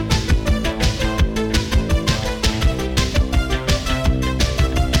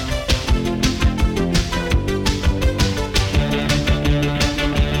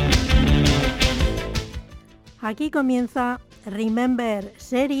Aquí comienza Remember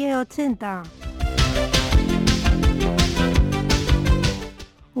Serie 80.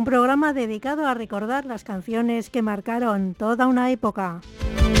 Un programa dedicado a recordar las canciones que marcaron toda una época.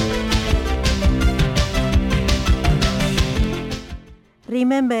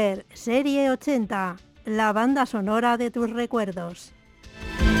 Remember Serie 80, la banda sonora de tus recuerdos.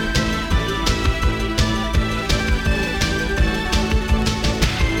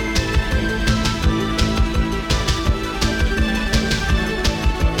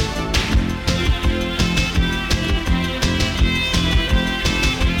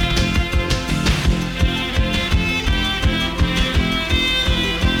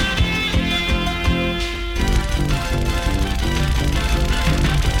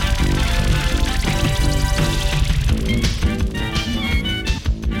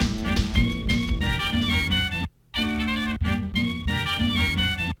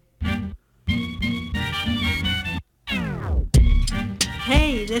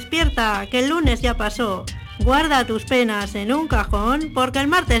 Despierta, que el lunes ya pasó. Guarda tus penas en un cajón, porque el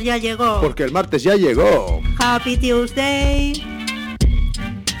martes ya llegó. Happy Tuesday.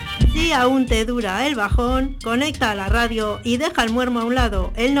 Si aún te dura el bajón, conecta a la radio y deja el muermo a un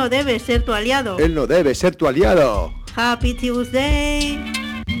lado. Él no debe ser tu aliado. Happy Tuesday.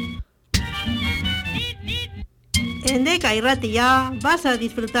 En Deca y Ratilla vas a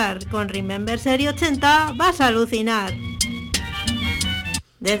disfrutar. Con Remember Serie 80 vas a alucinar.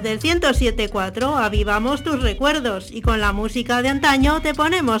 Desde el 107.4 avivamos tus recuerdos y con la música de antaño te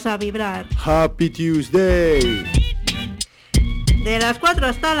ponemos a vibrar. Happy Tuesday. De las 4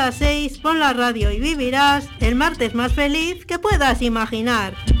 hasta las 6 pon la radio y vivirás el martes más feliz que puedas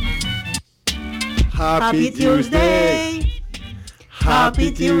imaginar. Happy Tuesday.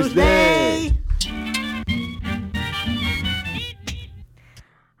 Happy Tuesday.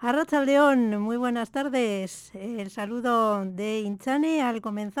 Arratsaldeon, muy buenas tardes. El saludo de Inchane al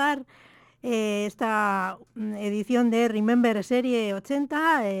comenzar esta edición de Remember Serie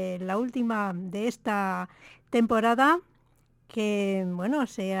 80, la última de esta temporada que, bueno,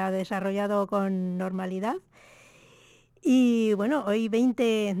 se ha desarrollado con normalidad. Y bueno, hoy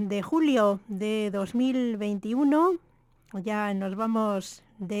 20 de julio de 2021, ya nos vamos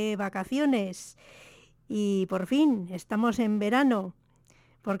de vacaciones y por fin estamos en verano.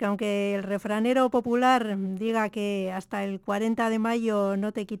 Porque aunque el refranero popular diga que hasta el 40 de mayo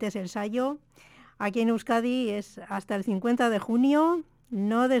no te quites el sayo, aquí en Euskadi es hasta el 50 de junio,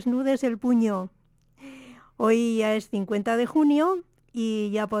 no desnudes el puño. Hoy ya es 50 de junio y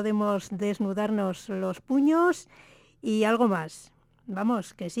ya podemos desnudarnos los puños y algo más.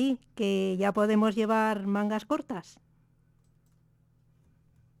 Vamos, que sí, que ya podemos llevar mangas cortas.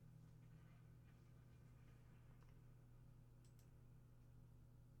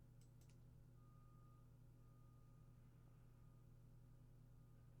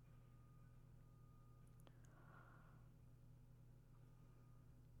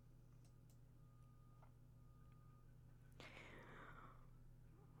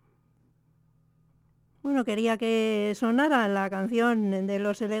 Bueno, quería que sonara la canción de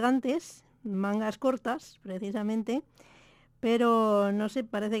Los Elegantes, mangas cortas, precisamente, pero no sé,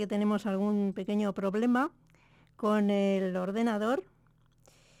 parece que tenemos algún pequeño problema con el ordenador.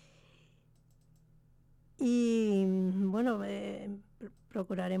 Y bueno,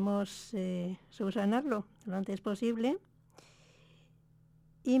 procuraremos subsanarlo lo antes posible.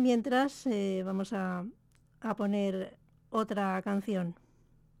 Y mientras vamos a poner otra canción.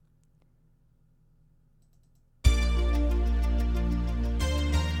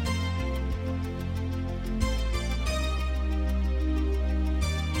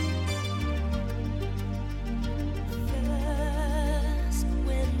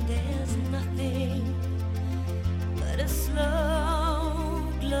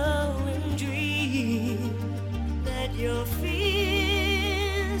 Your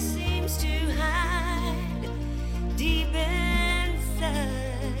fear seems to hide deep inside.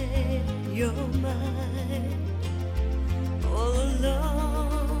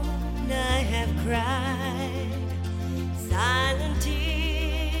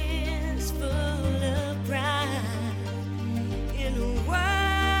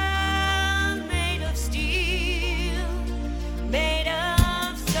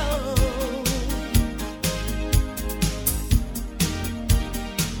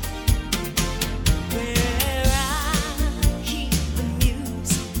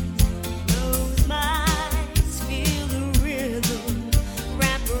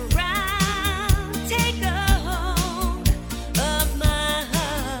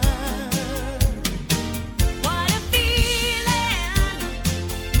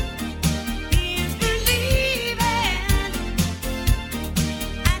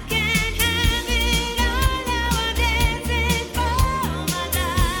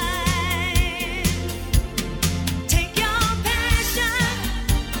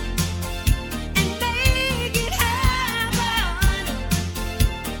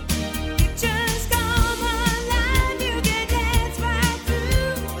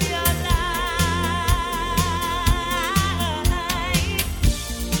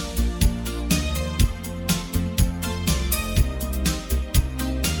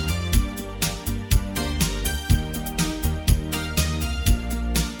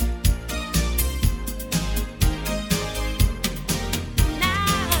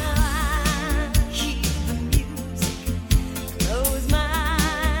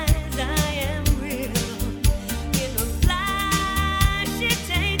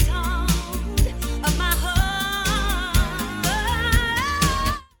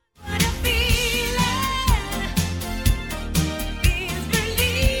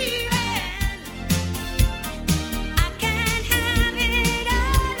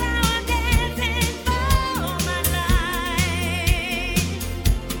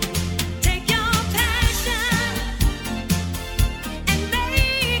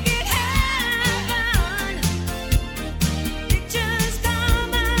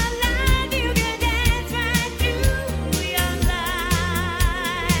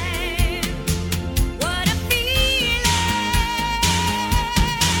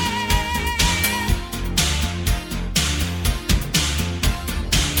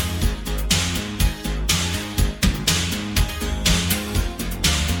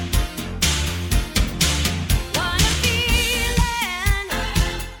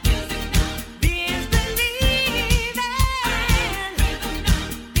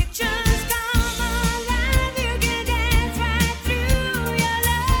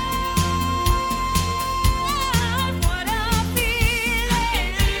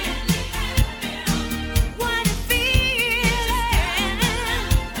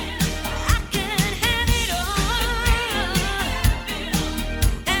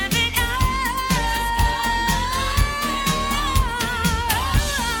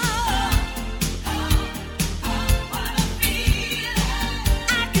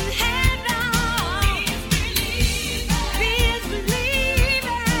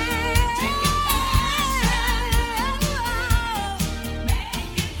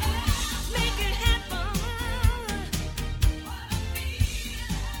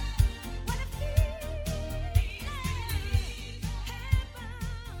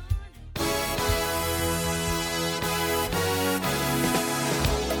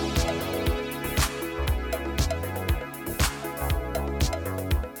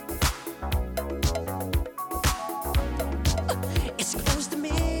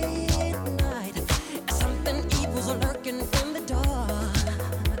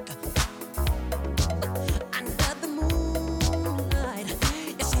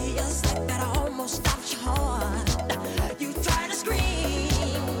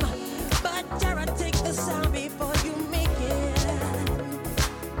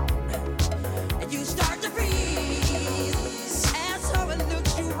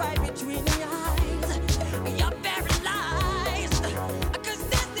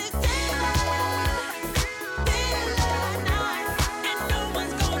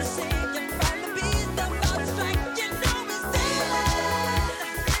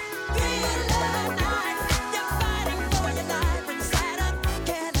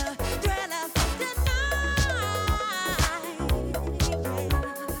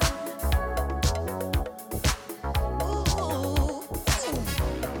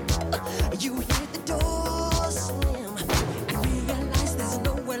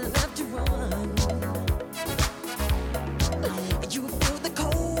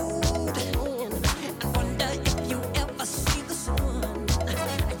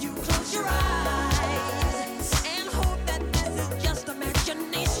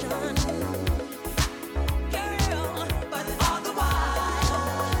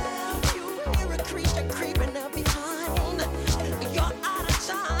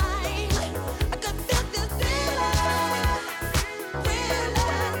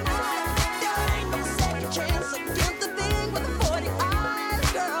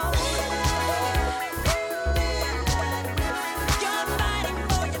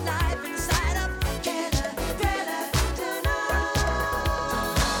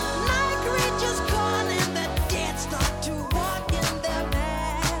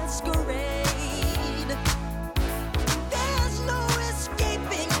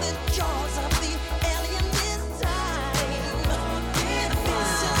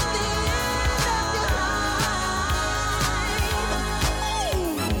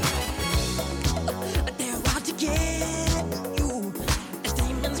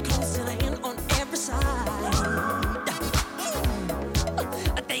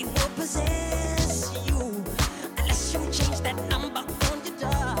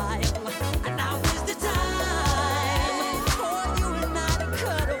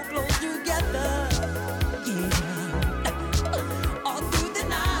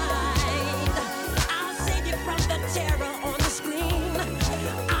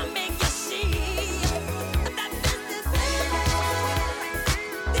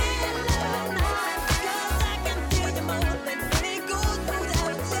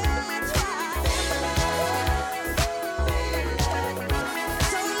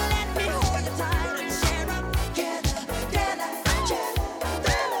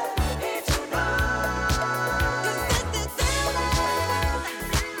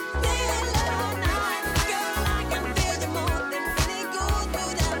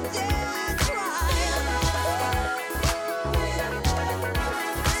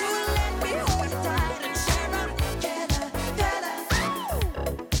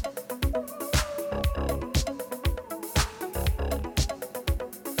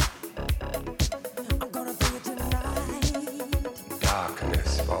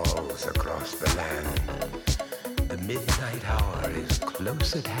 night hour is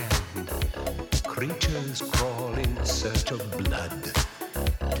close at hand. Creatures crawl in search of blood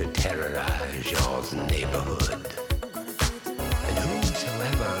to terrorize your neighborhood. And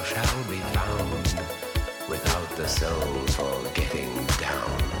whosoever shall be found without the soul for getting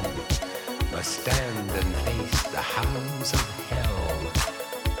down must stand and face the hounds of hell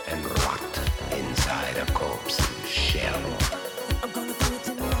and rot inside a corpse's shell.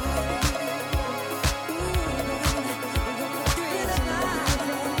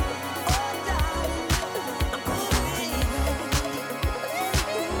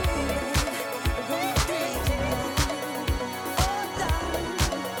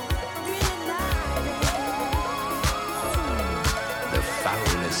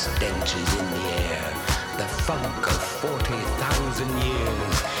 Stench is in the air, the funk of 40,000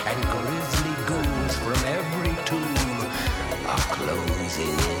 years, and grisly ghouls from every tomb are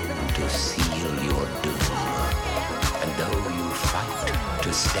closing in to seal your doom. And though you fight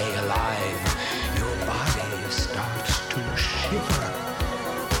to stay alive, your body starts to shiver,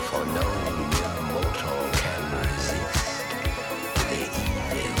 for no immortal can resist the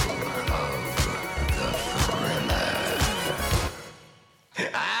evil of the thriller.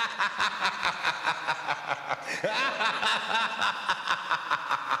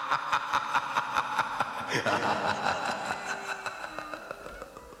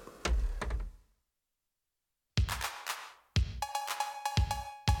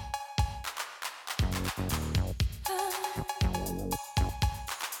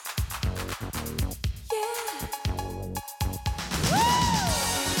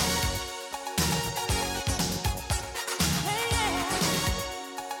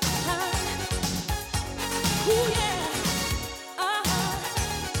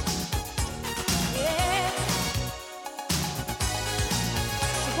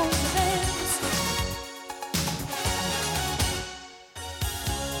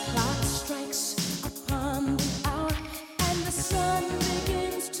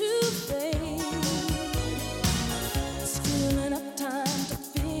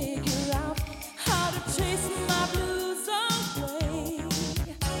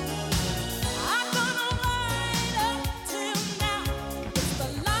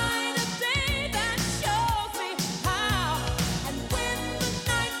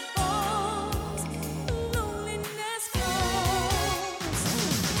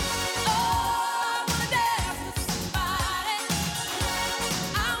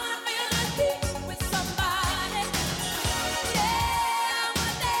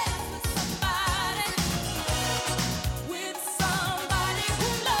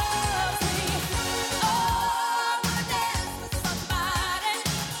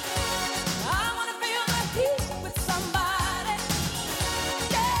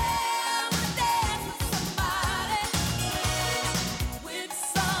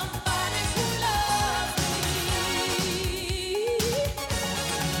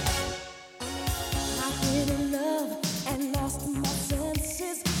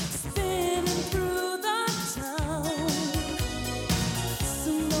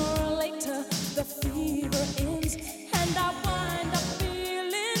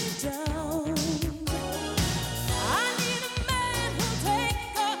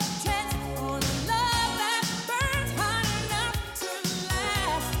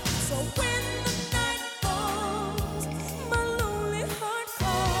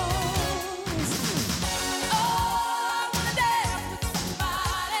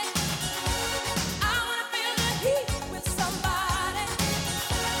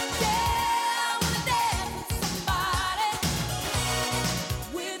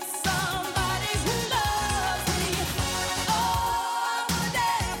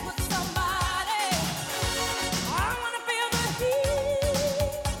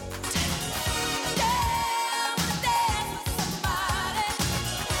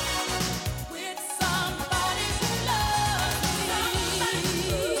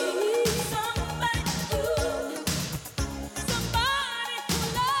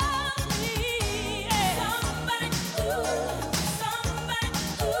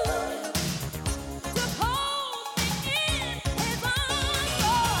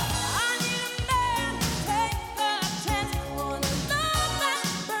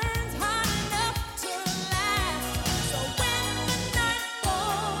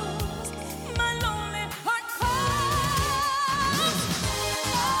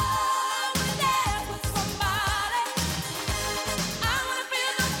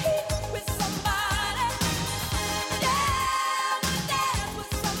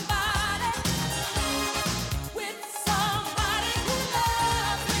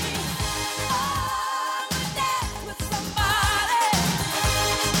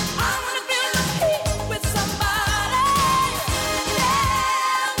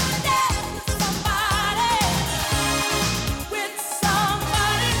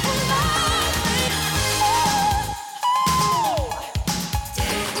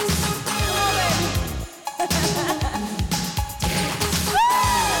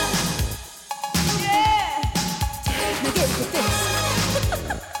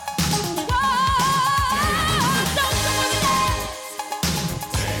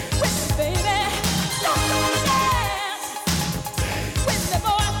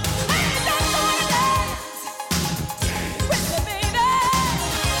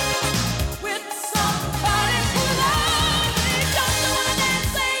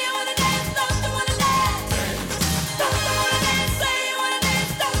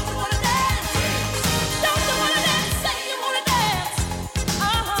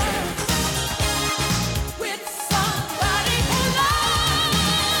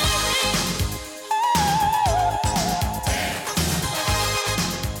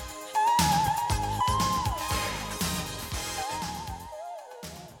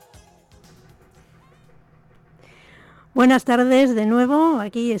 Buenas tardes de nuevo.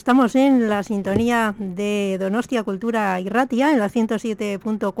 Aquí estamos en la sintonía de Donostia Cultura Irratia, en la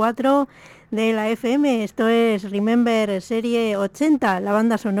 107.4 de la FM. Esto es Remember Serie 80, la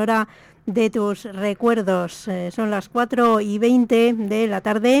banda sonora de tus recuerdos. Son las 4:20 de la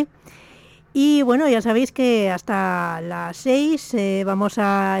tarde. Y bueno, ya sabéis que hasta las 6 vamos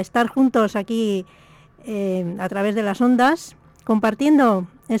a estar juntos aquí a través de las ondas, compartiendo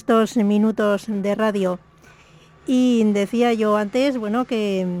estos minutos de radio. Y decía yo antes, bueno,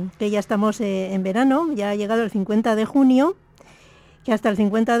 que ya estamos en verano, ya ha llegado el 50 de junio, que hasta el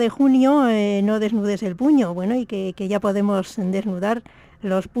 50 de junio no desnudes el puño, bueno, y que ya podemos desnudar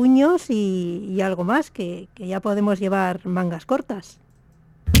los puños y algo más, que ya podemos llevar mangas cortas.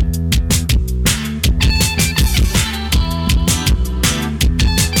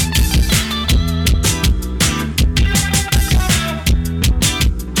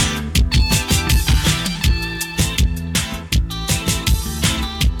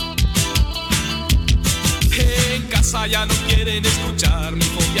 Ya no quieren escuchar mi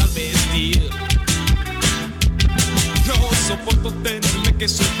fobia al vestir. No soporto tenerme que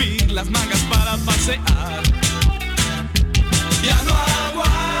subir las mangas para pasear. Ya no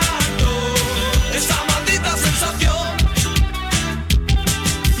aguanto esa maldita sensación.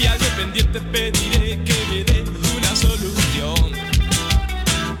 Y al dependiente pediré que me dé una solución.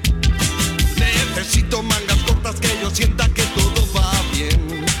 Necesito mangas cortas que yo sienta que todo va bien.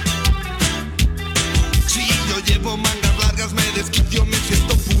 Llevo mangas largas, me desquicio, me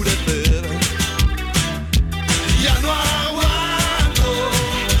siento purecer. Ya no aguanto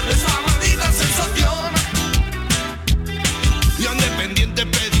esa maldita sensación. Y a un dependiente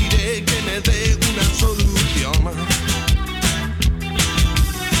pediré que me dé una solución.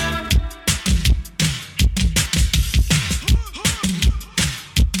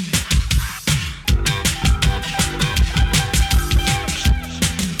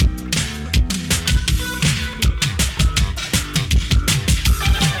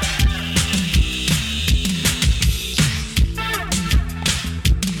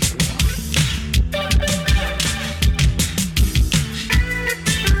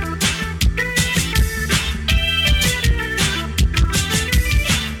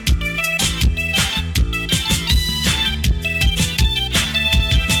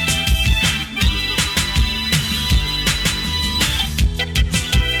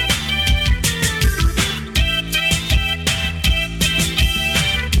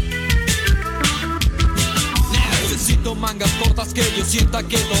 Que yo sienta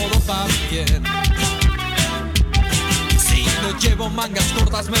que todo va bien. Si no llevo mangas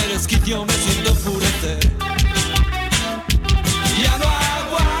cortas me desquicio, me siento enfurecer. Ya no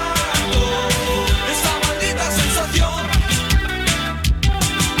aguanto esa maldita sensación.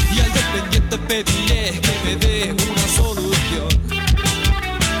 Y al dependiente pediré que me dé una solución.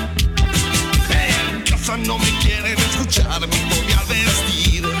 En casa no me quieren escuchar mi fobia al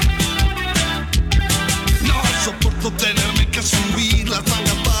vestir. No soporto tenerme que subir las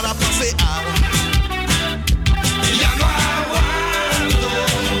mangas para pasear. Ya no aguanto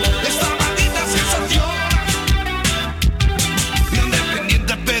esta maldita sensación. Y a un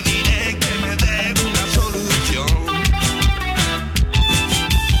dependiente pediré que me dé una solución.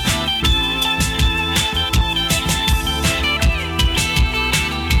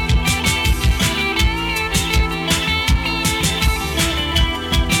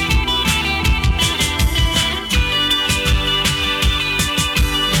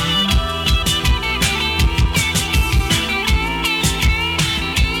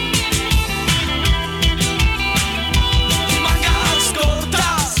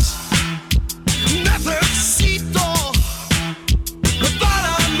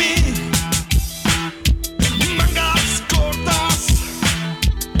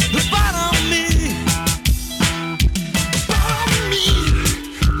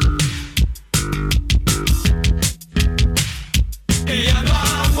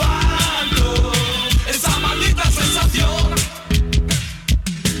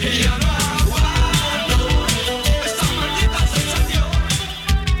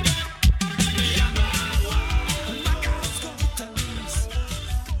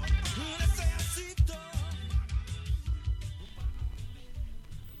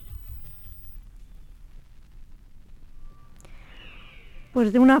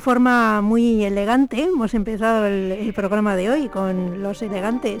 Pues de una forma muy elegante hemos empezado el programa de hoy con Los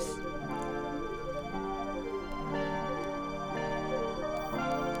Elegantes.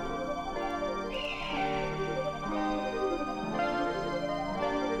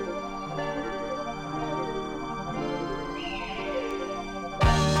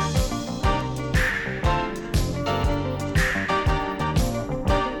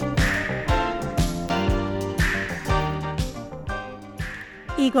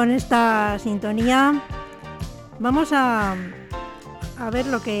 Y con esta sintonía vamos a ver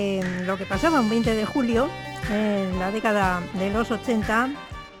lo que pasaba un 20 de julio en la década de los 80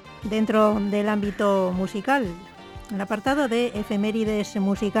 dentro del ámbito musical, el apartado de efemérides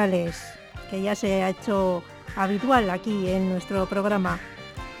musicales, que ya se ha hecho habitual aquí en nuestro programa.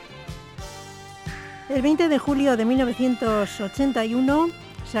 El 20 de julio de 1981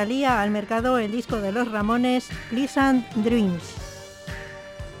 salía al mercado el disco de los Ramones, Pleasant Dreams.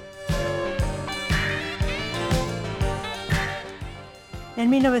 En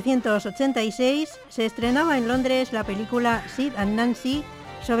 1986 se estrenaba en Londres la película Sid and Nancy,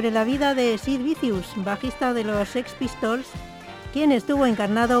 sobre la vida de Sid Vicious, bajista de los Sex Pistols, quien estuvo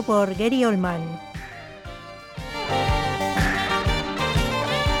encarnado por Gary Oldman.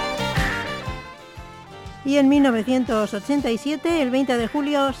 Y en 1987, el 20 de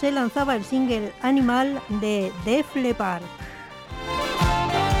julio, se lanzaba el single Animal de Def Leppard.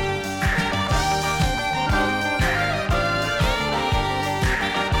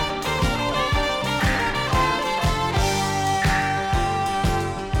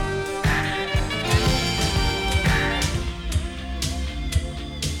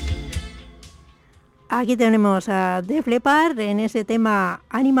 Aquí tenemos a Def Leppard en ese tema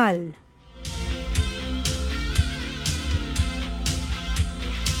Animal.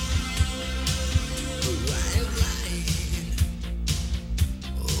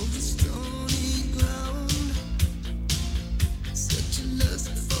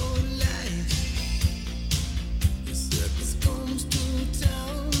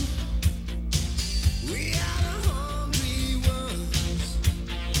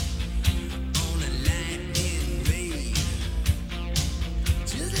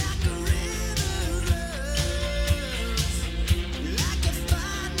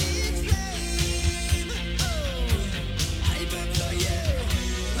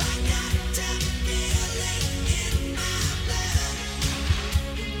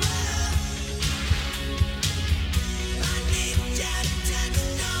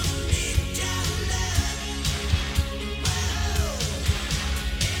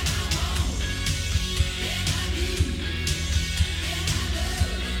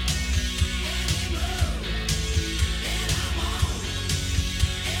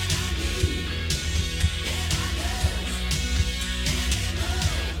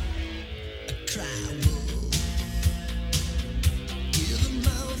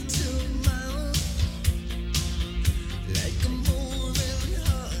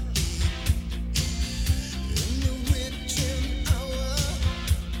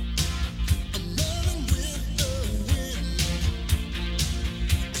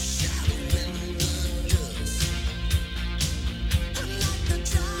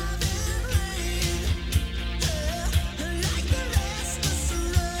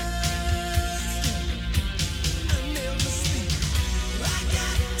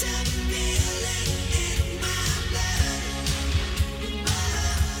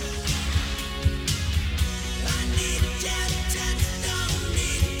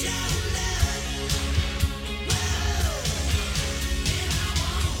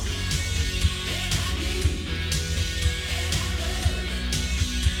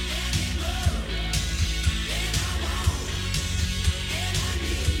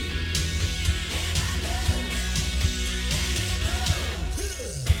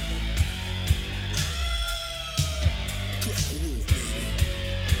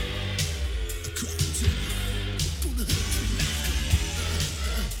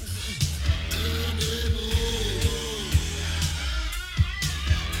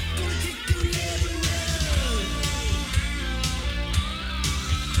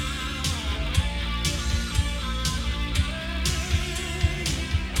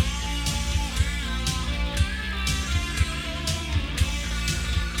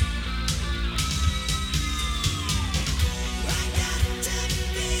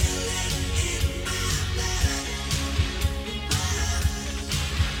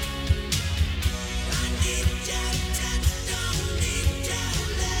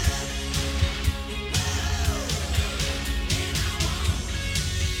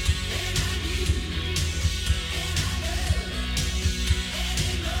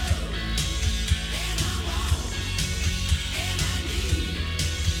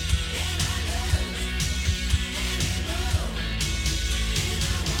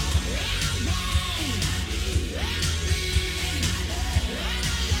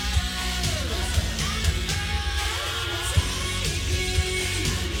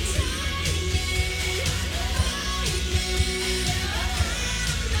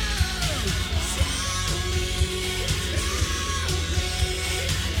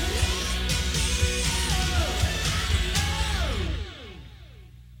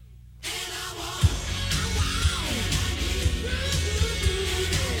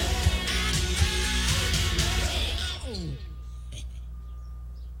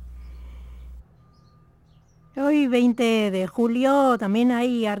 Hoy, 20 de julio, también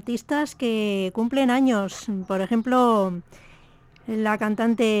hay artistas que cumplen años. Por ejemplo, la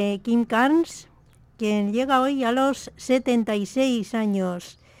cantante Kim Carnes, quien llega hoy a los 76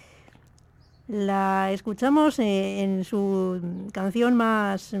 años. La escuchamos en su canción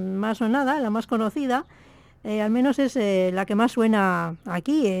más sonada, la más conocida. Al menos es la que más suena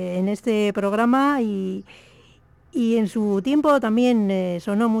aquí, en este programa, y en su tiempo también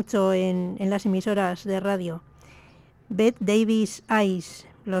sonó mucho en las emisoras de radio. Bette Davis Eyes,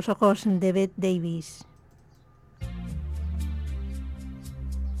 los ojos de Bette Davis.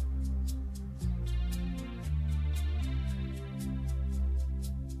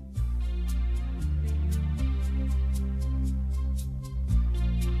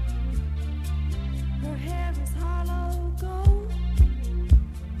 Her hair is hollow gold,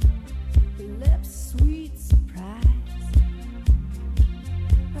 her lips sweet surprise.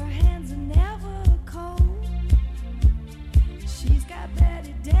 Her hands are never cold. She's got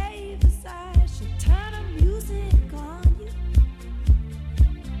Betty Davis eyes. She'll turn her music on you.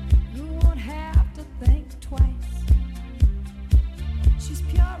 You won't have to think twice. She's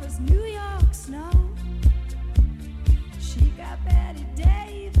pure as New York snow. She got Betty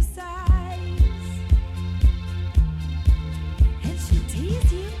Davis eyes. And she'll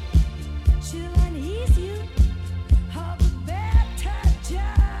tease you, she'll unease you, all the better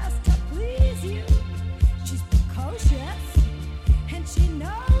just to please you. She's precocious, and she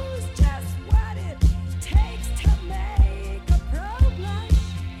knows just what it takes to make a pro blush.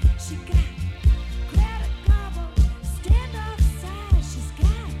 She got Greta Garbo, standoff size. She's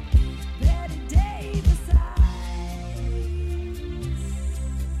got Betty Davis eyes.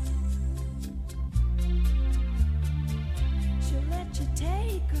 She'll let you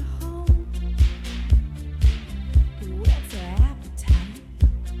take her home. Whet's her appetite?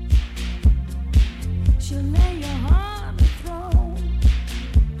 She'll lay you on the throne.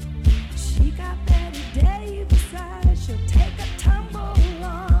 She got Betty Davis eyes. She'll take a tumble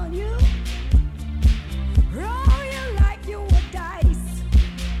on you, roll you like you were dice,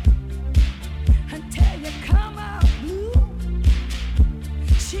 until you come out blue.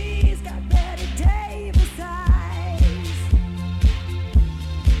 She's got Betty Davis eyes.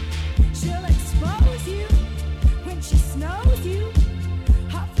 She'll expose you when she snows you,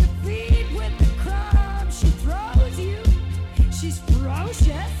 off your feet with the crumbs she throws you. She's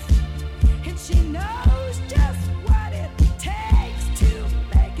ferocious, and she knows just what it takes to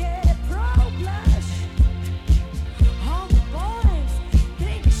make it pro blush. All the boys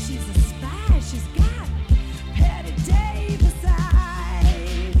think she's a spy. She's got Betty Davis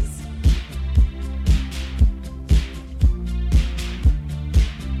eyes.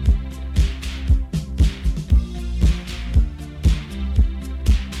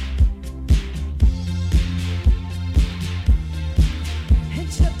 And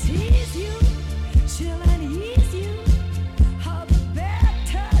she'll tease you, she'll unease you, all the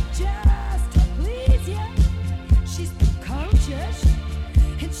better just to please you. She's precocious,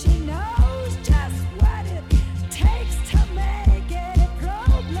 and she knows just what it takes to make it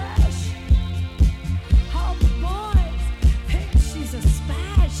pro blush. All the boys think she's a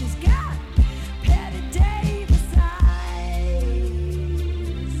spy. She's got Betty Davis eyes.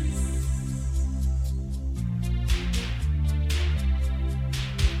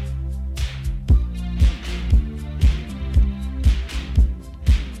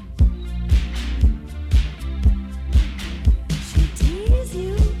 She'll tease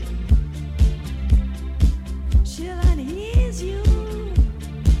you, she'll unease you,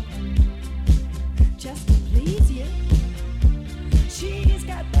 just to please you. She's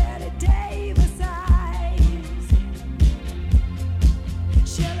got Betty Davis eyes.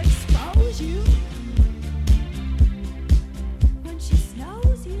 She'll expose you when she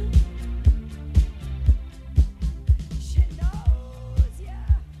snows you. She knows ya.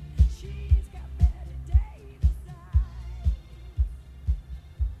 She's got Betty Davis eyes.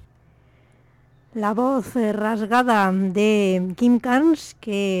 La voz rasgada de Kim Carnes,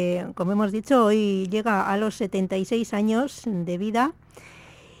 que, como hemos dicho, hoy llega a los 76 años de vida,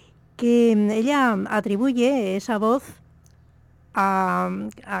 que ella atribuye esa voz a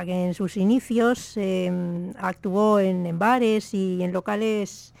que en sus inicios actuó en bares y en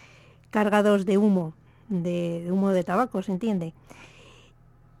locales cargados de humo de tabaco, se entiende.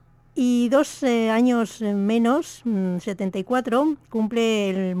 Y 2 años menos, 74, cumple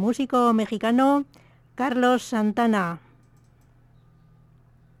el músico mexicano Carlos Santana.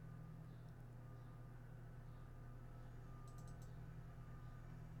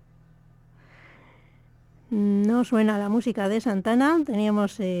 No suena la música de Santana,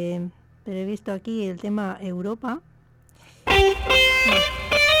 teníamos previsto aquí el tema Europa.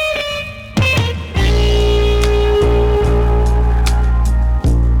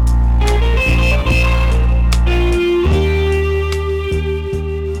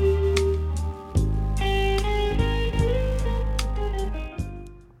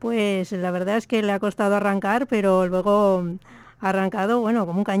 Pues la verdad es que le ha costado arrancar, pero luego ha arrancado, bueno,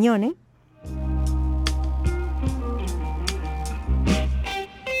 como un cañón, ¿eh?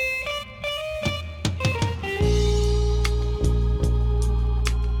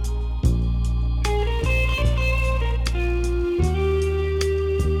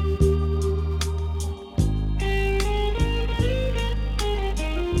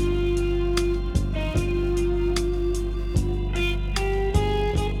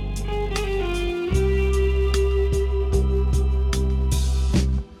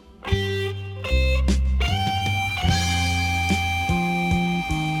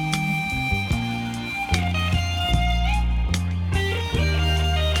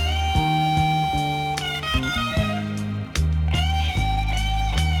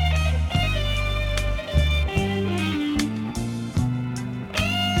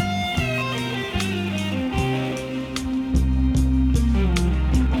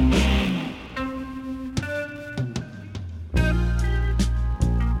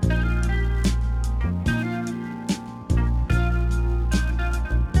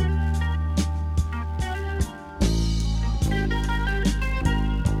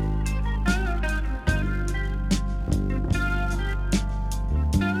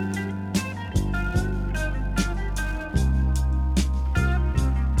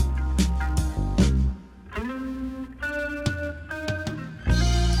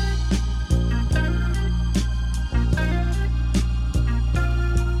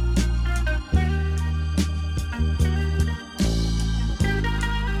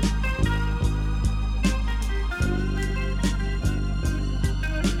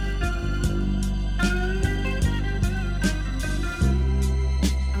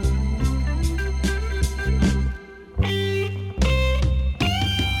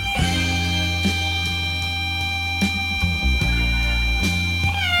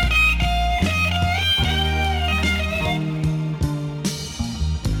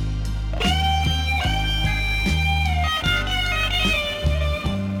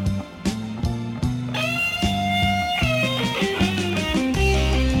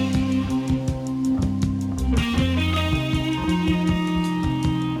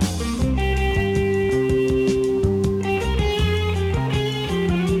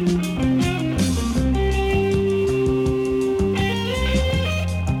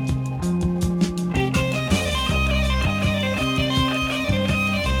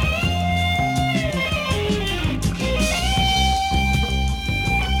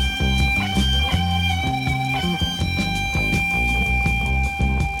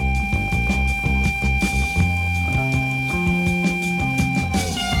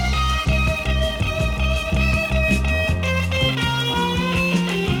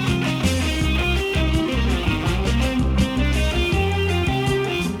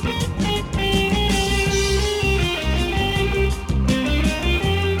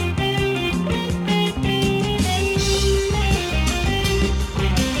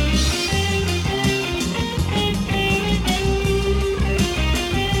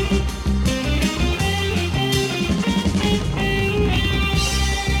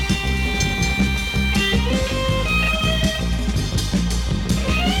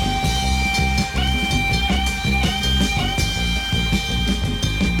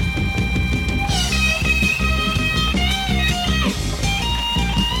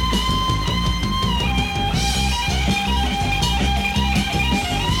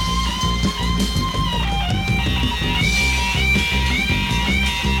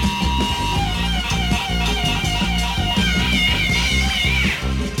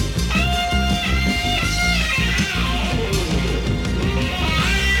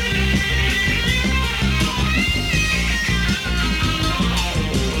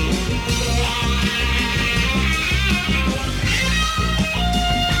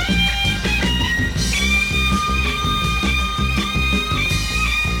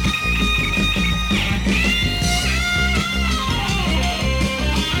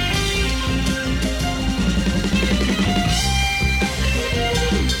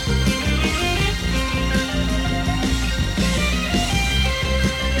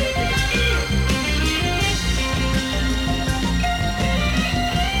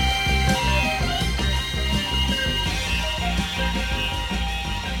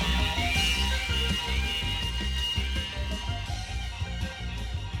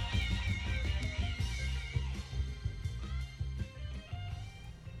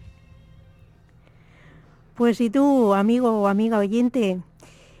 Pues si tú, amigo o amiga oyente,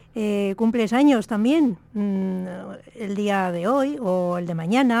 cumples años también, el día de hoy o el de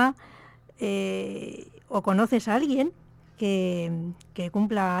mañana, o conoces a alguien que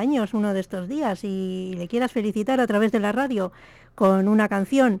cumpla años uno de estos días y le quieras felicitar a través de la radio con una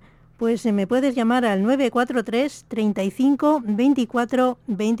canción, pues me puedes llamar al 943 35 24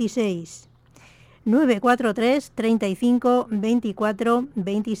 26. 943 35 24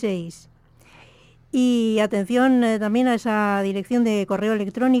 26. Y atención también a esa dirección de correo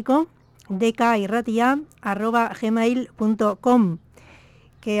electrónico dkirratia@gmail.com,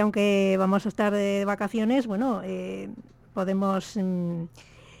 que aunque vamos a estar de vacaciones, bueno, podemos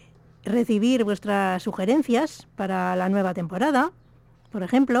recibir vuestras sugerencias para la nueva temporada, por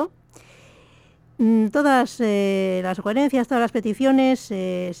ejemplo. Todas las sugerencias, todas las peticiones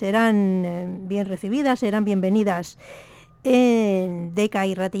serán bien recibidas, serán bienvenidas en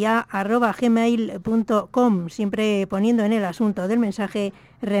dkirratia@gmail.com, siempre poniendo en el asunto del mensaje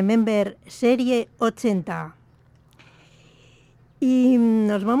RememberSerie80. Y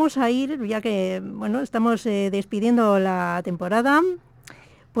nos vamos a ir, ya que bueno, estamos despidiendo la temporada,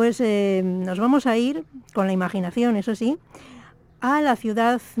 pues nos vamos a ir con la imaginación, eso sí, a la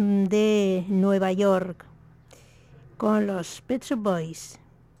ciudad de Nueva York, con los Pet Shop Boys.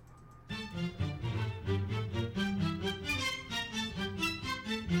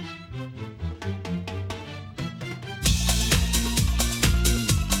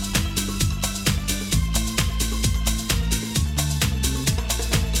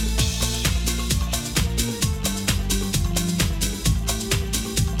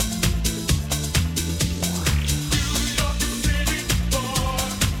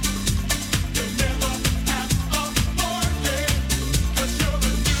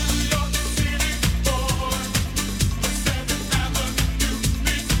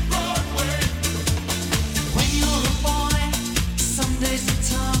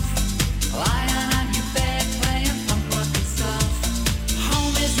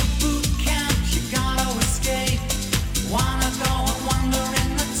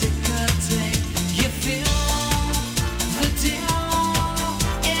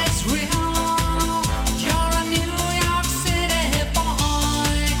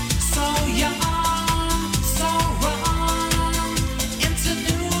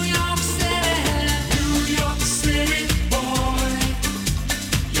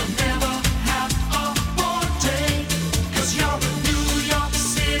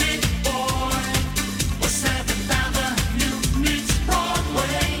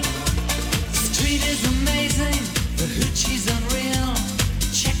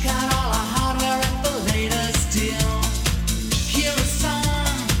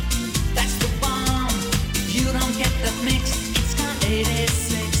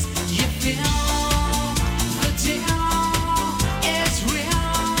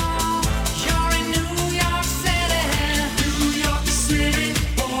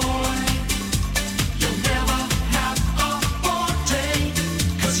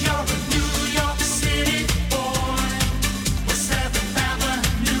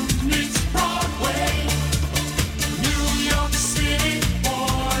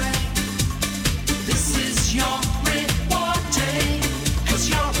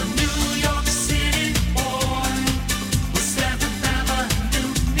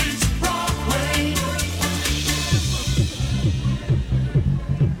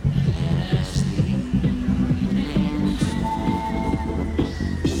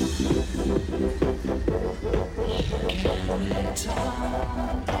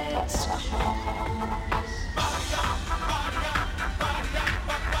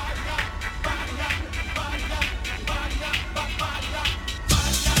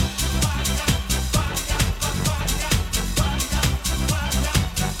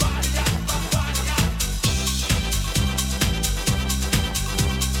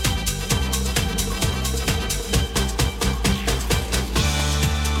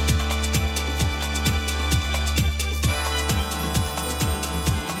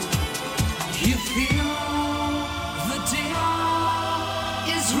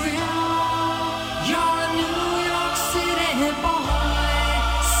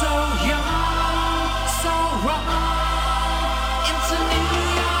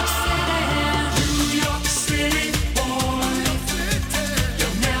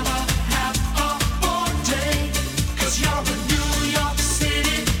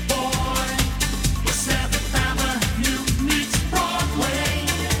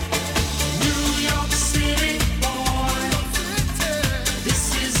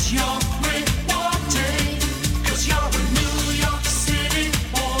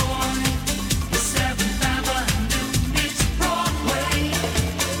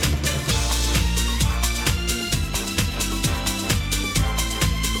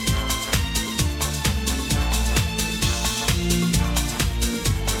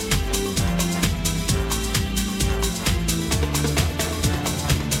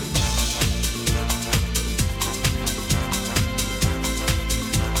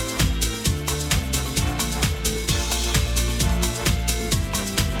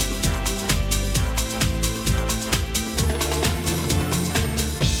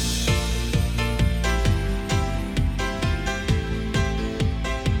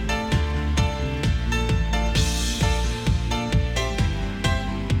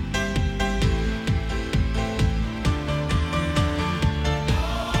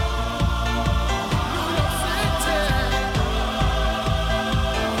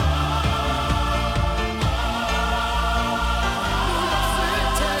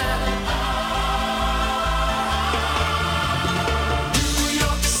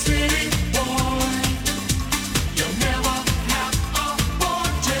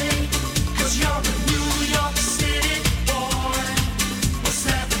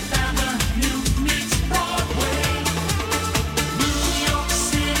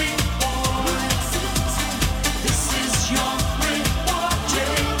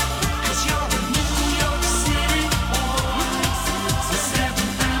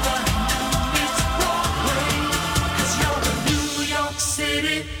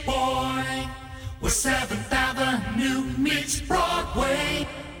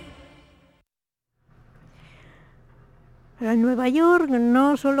 En Nueva York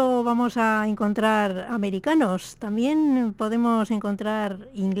no solo vamos a encontrar americanos, también podemos encontrar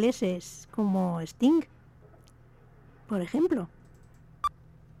ingleses como Sting, por ejemplo.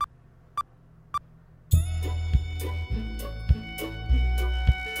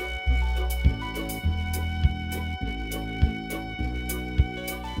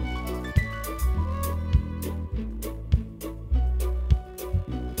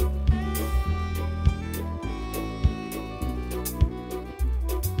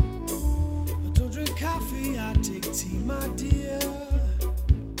 I take tea, my dear.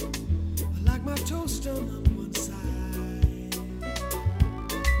 I like my toast on one side.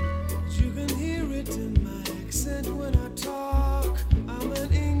 You can hear it in my accent when I talk. I'm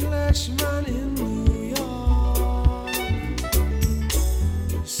an Englishman in New York.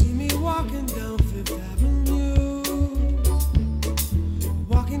 You see me walking down Fifth Avenue, a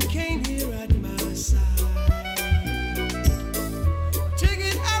walking cane here at my side. Take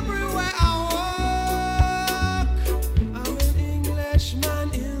it everywhere I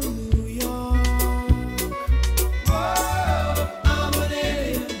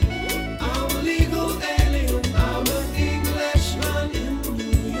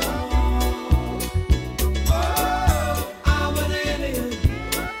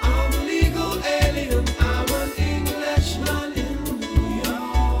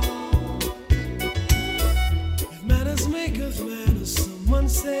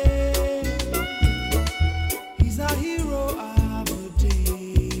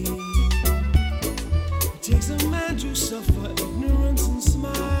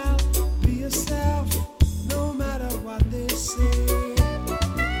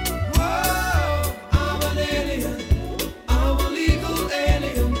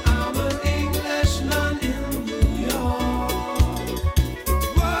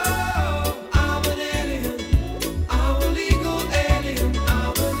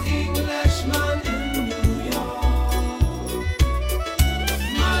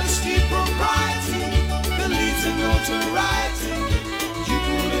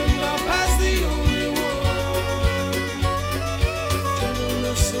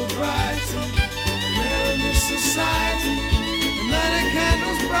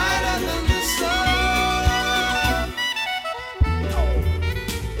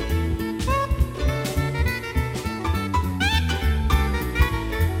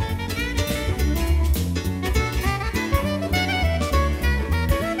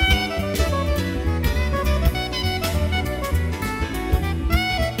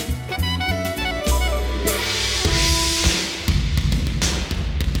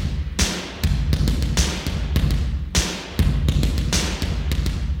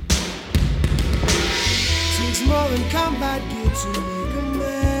combat gear to make a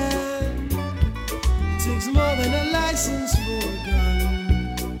man. It takes more than a license for a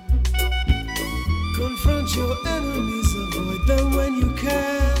gun. Confront your enemies, avoid them when you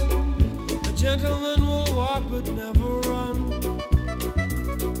can. A gentleman will walk but never run.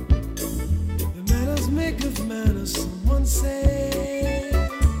 The manners make of manners, someone say.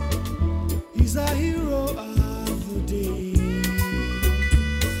 He's a hero of the day.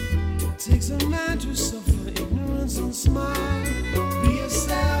 It takes a man to suffer and smile. Be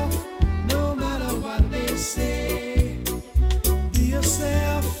yourself, no matter what they say. Be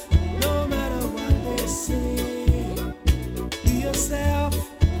yourself, no matter what they say. Be yourself,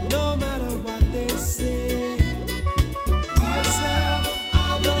 no matter what they say. Be yourself,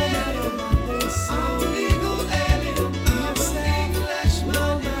 no matter what they say. I'm a legal alien. Be yourself,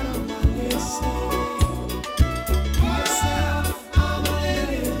 no matter what they say. Be yourself, I'm an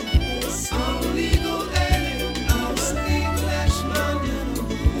alien. I'm a legal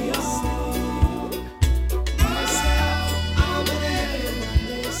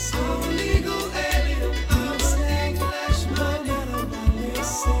alien.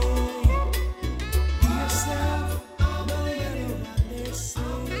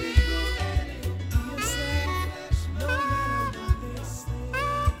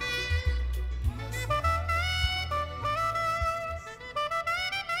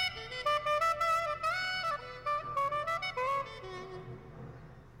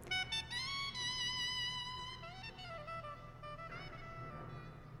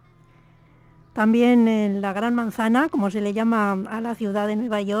 También en la Gran Manzana, como se le llama a la ciudad de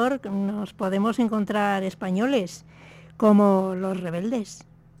Nueva York, nos podemos encontrar españoles, como los Rebeldes.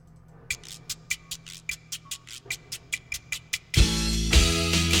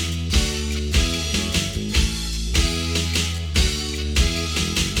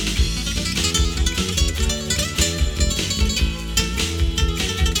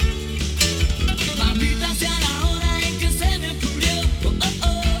 Maldita sea la hora en que se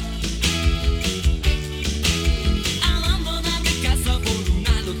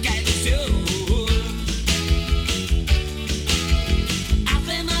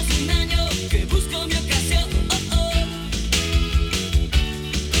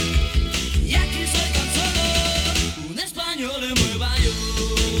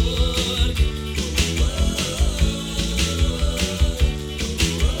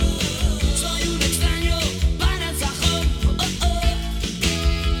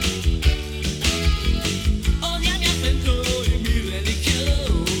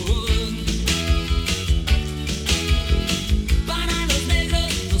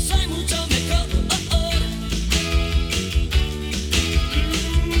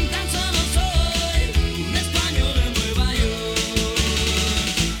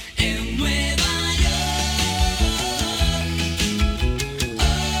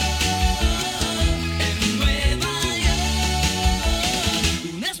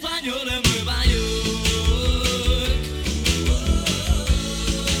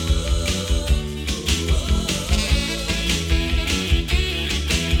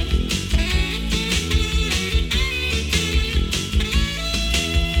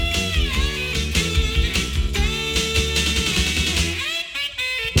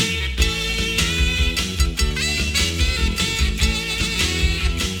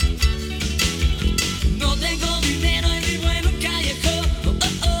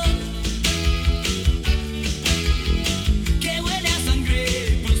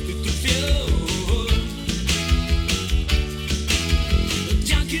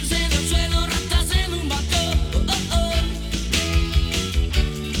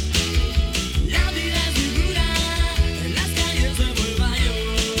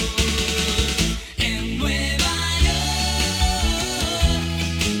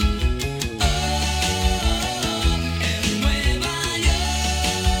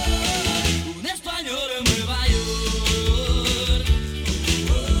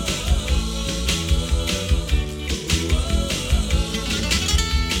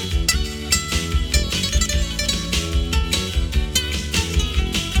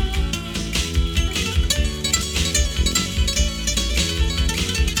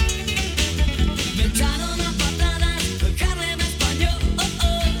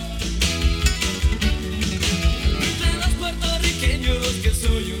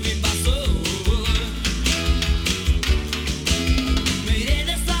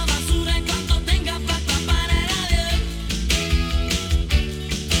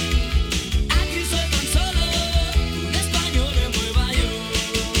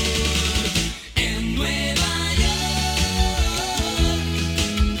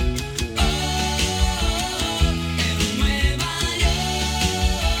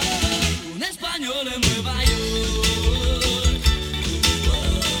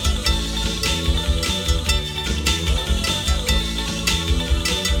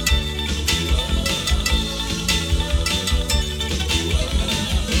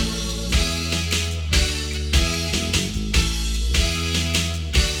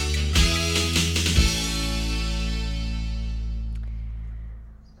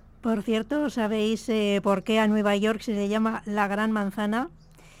Por cierto, ¿sabéis por qué a Nueva York se le llama la Gran Manzana?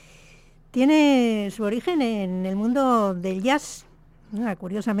 Tiene su origen en el mundo del jazz.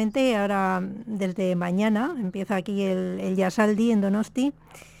 Curiosamente, ahora desde mañana empieza aquí el Jazzaldi en Donosti,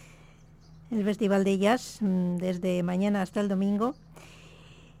 el festival de jazz, desde mañana hasta el domingo.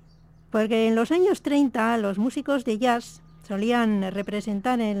 Porque en los años 30 los músicos de jazz solían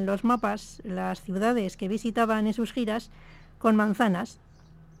representar en los mapas las ciudades que visitaban en sus giras con manzanas.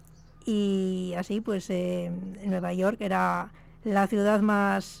 Y así pues Nueva York era la ciudad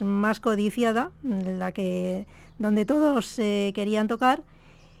más codiciada, donde todos querían tocar,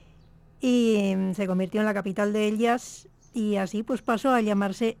 y se convirtió en la capital del jazz, y así pues pasó a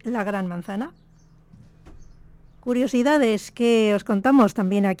llamarse la Gran Manzana. Curiosidades que os contamos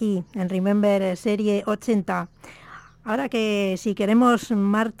también aquí en Remember Serie 80. Ahora que si queremos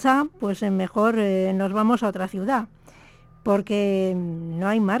marcha, pues mejor nos vamos a otra ciudad, porque no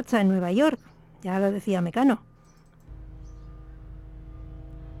hay marcha en Nueva York, ya lo decía Mecano.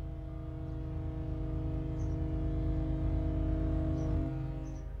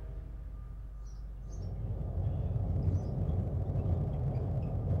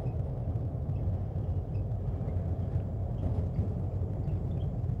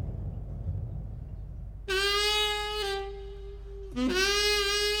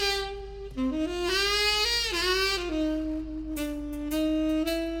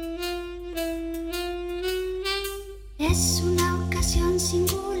 Es una ocasión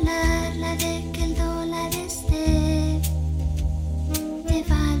singular la de que el dólar esté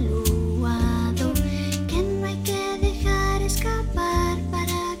devaluado, que no hay que dejar escapar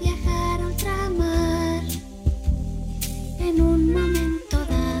para viajar a ultramar. En un momento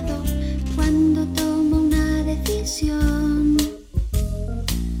dado, cuando tomo una decisión,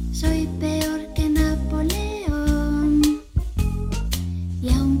 soy peor que Napoleón, y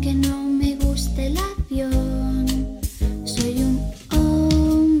aunque no me guste el avión, soy un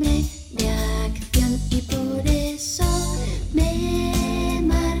hombre de acción y por eso me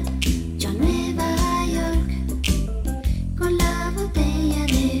marcho a Nueva York con la botella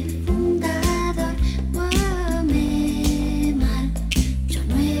de fundador. Oh, me marcho a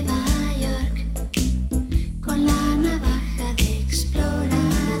Nueva York con la navaja de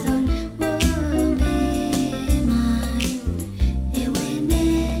explorador. Oh, me mareo en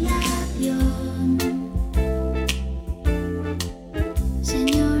el avión.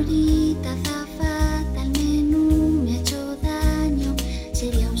 Señorita azafata, el menú me ha hecho daño.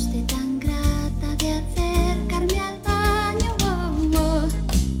 ¿Sería usted tan grata de acercarme al baño? Oh, oh.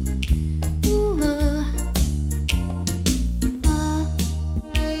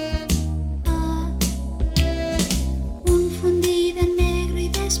 Oh. Un fundido en negro y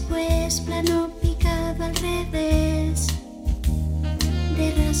después plano picado al revés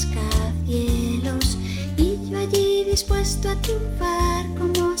de rascacielos, y yo allí dispuesto a triunfar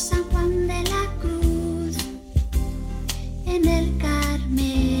como San Juan de la Cruz en el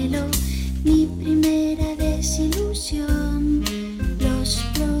Carmelo. Mi primera desilusión, los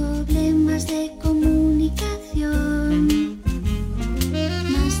problemas de comunicación,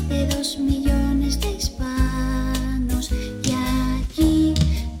 más de 2 millones de hispanos, y allí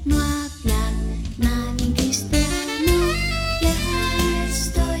no habla nadie cristiano. Ya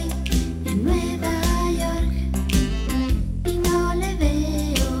estoy en Nueva York y no le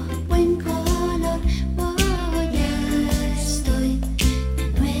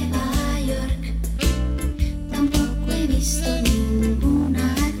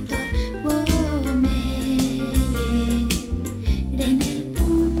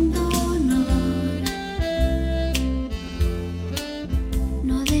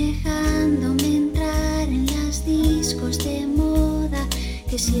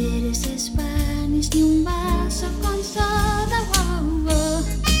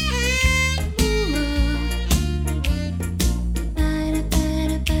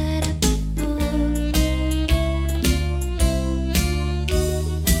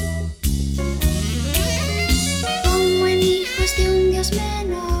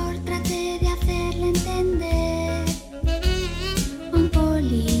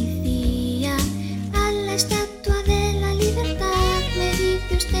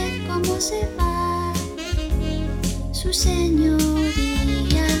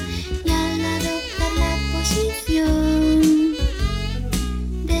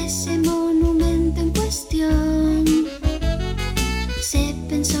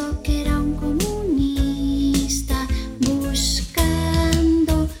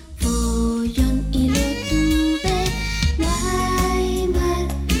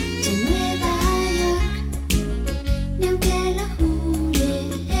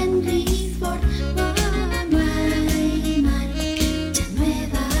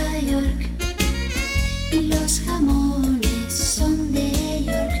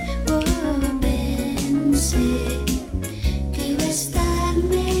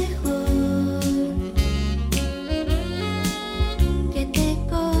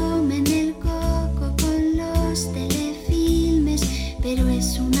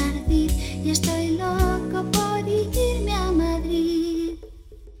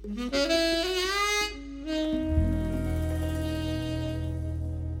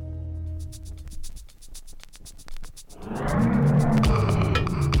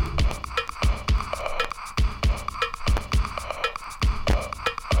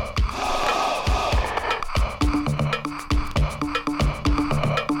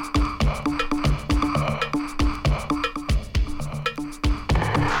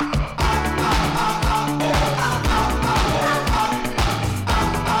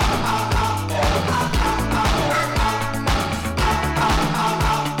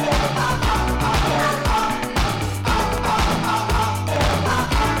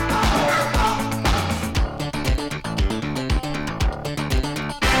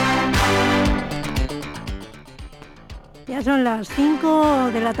Ya son las 5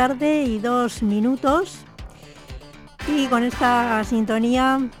 de la tarde y 2 minutos. Y con esta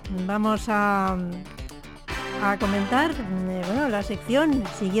sintonía vamos a comentar la sección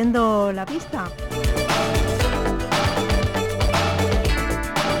Siguiendo la Pista.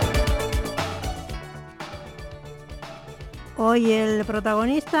 Hoy el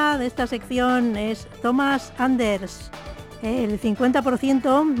protagonista de esta sección es Thomas Anders, el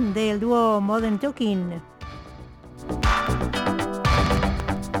 50% del dúo Modern Talking.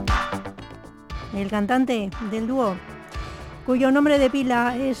 El cantante del dúo, cuyo nombre de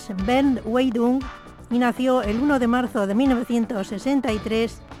pila es Bernd Weidung, y nació el 1 de marzo de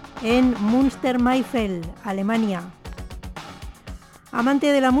 1963 en Münster-Maifeld, Alemania.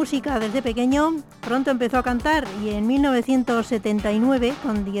 Amante de la música desde pequeño, pronto empezó a cantar y en 1979,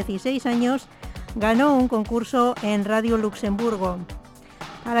 con 16 años, ganó un concurso en Radio Luxemburgo.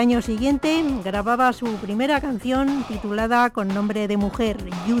 Al año siguiente grababa su primera canción titulada con nombre de mujer,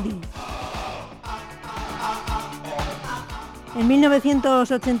 Judy. En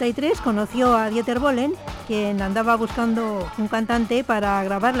 1983 conoció a Dieter Bohlen, quien andaba buscando un cantante para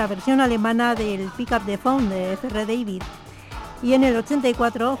grabar la versión alemana del Pick Up the Phone de F.R. David, y en el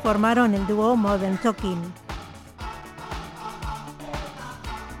 84 formaron el dúo Modern Talking.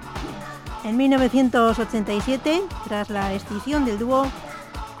 En 1987, tras la escisión del dúo,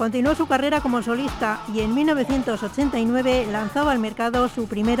 continuó su carrera como solista y en 1989 lanzó al mercado su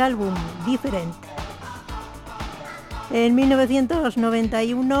primer álbum, Different. En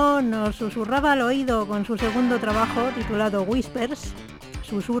 1991 nos susurraba al oído con su segundo trabajo titulado Whispers,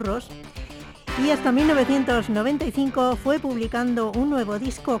 Susurros, y hasta 1995 fue publicando un nuevo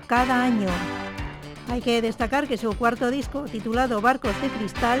disco cada año. Hay que destacar que su cuarto disco, titulado Barcos de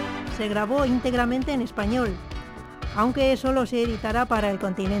Cristal, se grabó íntegramente en español, aunque solo se editará para el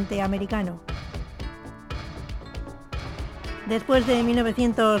continente americano. Después de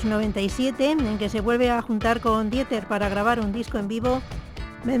 1997, en que se vuelve a juntar con Dieter para grabar un disco en vivo,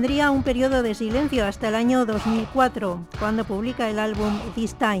 vendría un periodo de silencio hasta el año 2004, cuando publica el álbum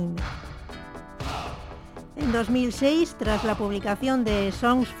This Time. En 2006, tras la publicación de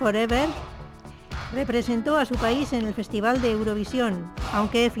Songs Forever, representó a su país en el Festival de Eurovisión,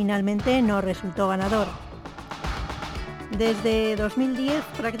 aunque finalmente no resultó ganador. Desde 2010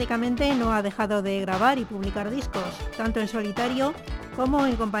 prácticamente no ha dejado de grabar y publicar discos, tanto en solitario como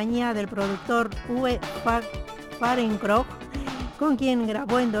en compañía del productor Uwe Fahrenkrog, con quien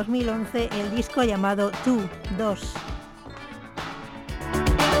grabó en 2011 el disco llamado 2.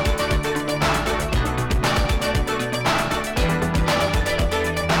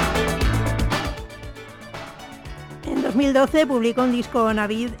 En 2012 publicó un disco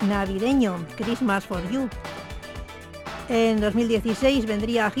navideño, Christmas for You. En 2016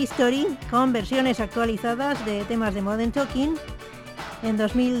 vendría History, con versiones actualizadas de temas de Modern Talking. En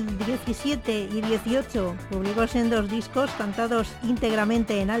 2017 y 2018 publicó sendos discos cantados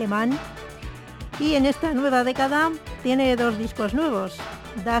íntegramente en alemán. Y en esta nueva década tiene 2 discos nuevos: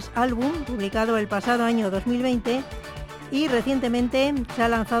 Das Album, publicado el pasado año 2020, y recientemente se ha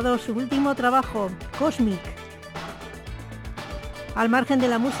lanzado su último trabajo, Cosmic. Al margen de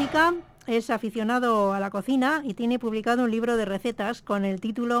la música, es aficionado a la cocina y tiene publicado un libro de recetas con el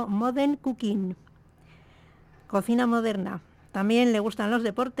título Modern Cooking, cocina moderna. También le gustan los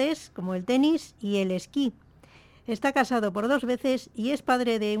deportes como el tenis y el esquí. Está casado por 2 veces y es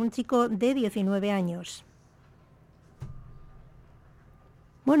padre de un chico de 19 años.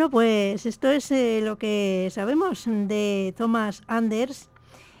 Bueno, pues esto es lo que sabemos de Thomas Anders.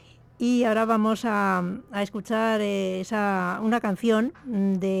 Y ahora vamos a escuchar una canción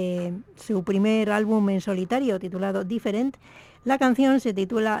de su primer álbum en solitario titulado Different. La canción se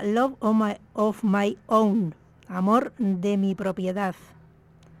titula Love of My Own, amor de mi propiedad.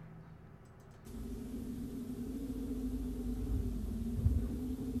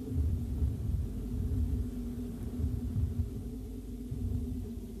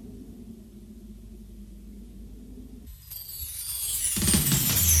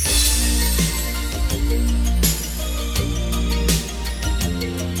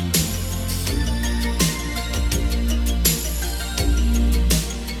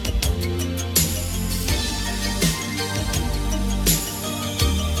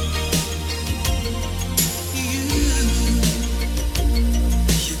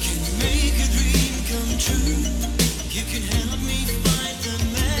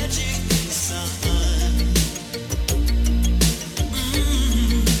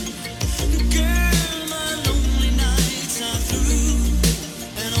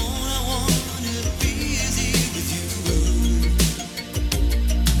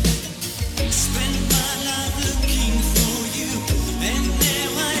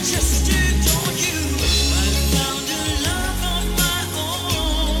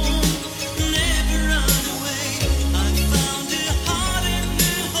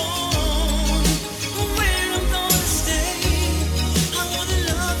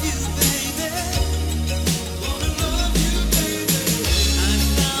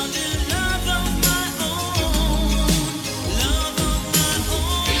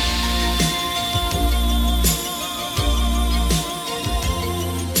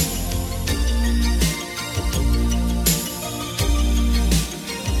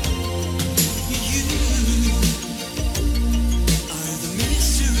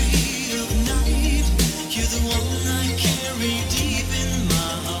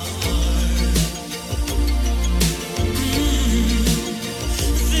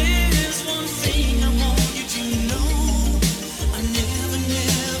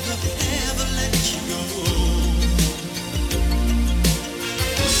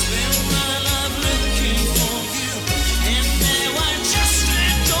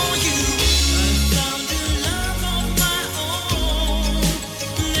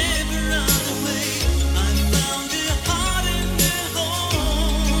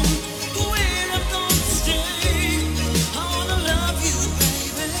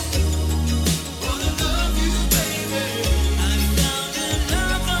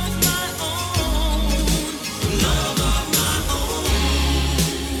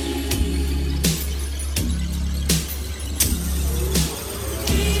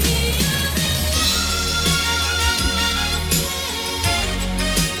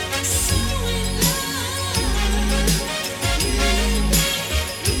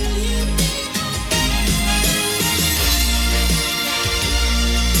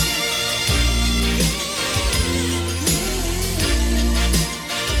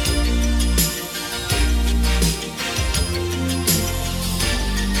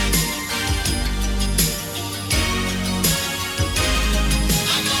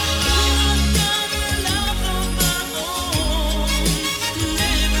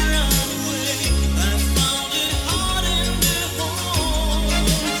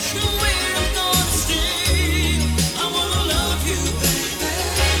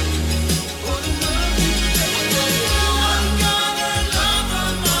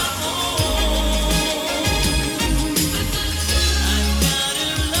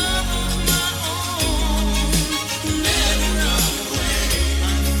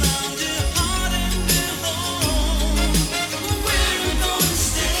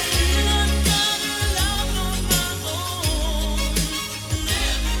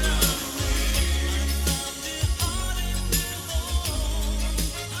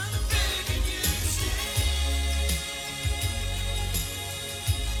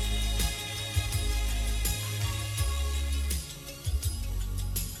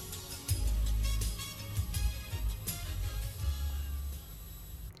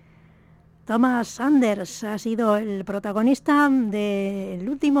 Thomas Sanders ha sido el protagonista del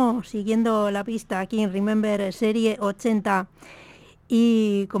último, siguiendo la pista aquí en Remember Serie 80.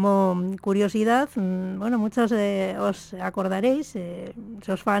 Y como curiosidad, bueno, muchos os acordaréis,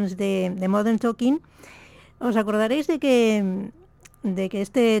 esos fans de Modern Talking, os acordaréis de que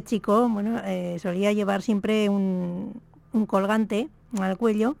este chico, bueno, solía llevar siempre un colgante al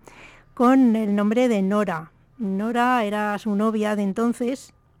cuello con el nombre de Nora. Nora era su novia de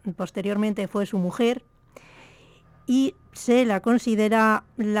entonces, posteriormente fue su mujer, y se la considera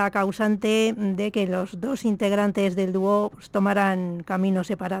la causante de que los dos integrantes del dúo tomaran caminos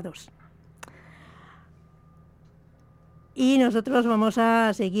separados. Y nosotros vamos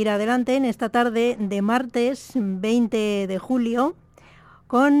a seguir adelante en esta tarde de martes 20 de julio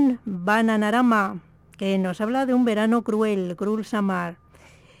con Bananarama, que nos habla de un verano cruel, Cruel Summer.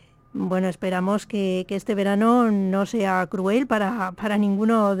 Bueno, esperamos que este verano no sea cruel para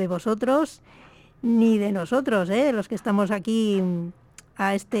ninguno de vosotros, ni de nosotros, los que estamos aquí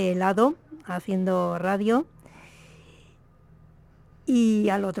a este lado haciendo radio, y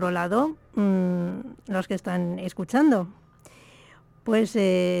al otro lado los que están escuchando. Pues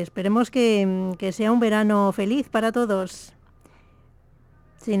esperemos que sea un verano feliz para todos.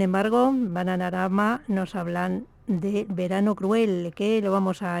 Sin embargo, Bananarama nos hablan de verano cruel, que lo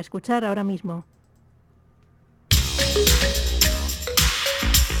vamos a escuchar ahora mismo.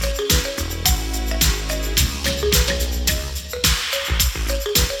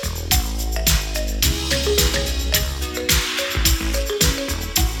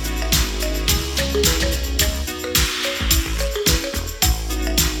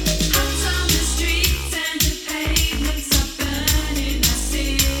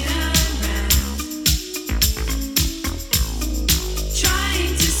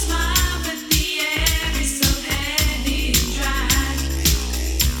 Trying to smile, but the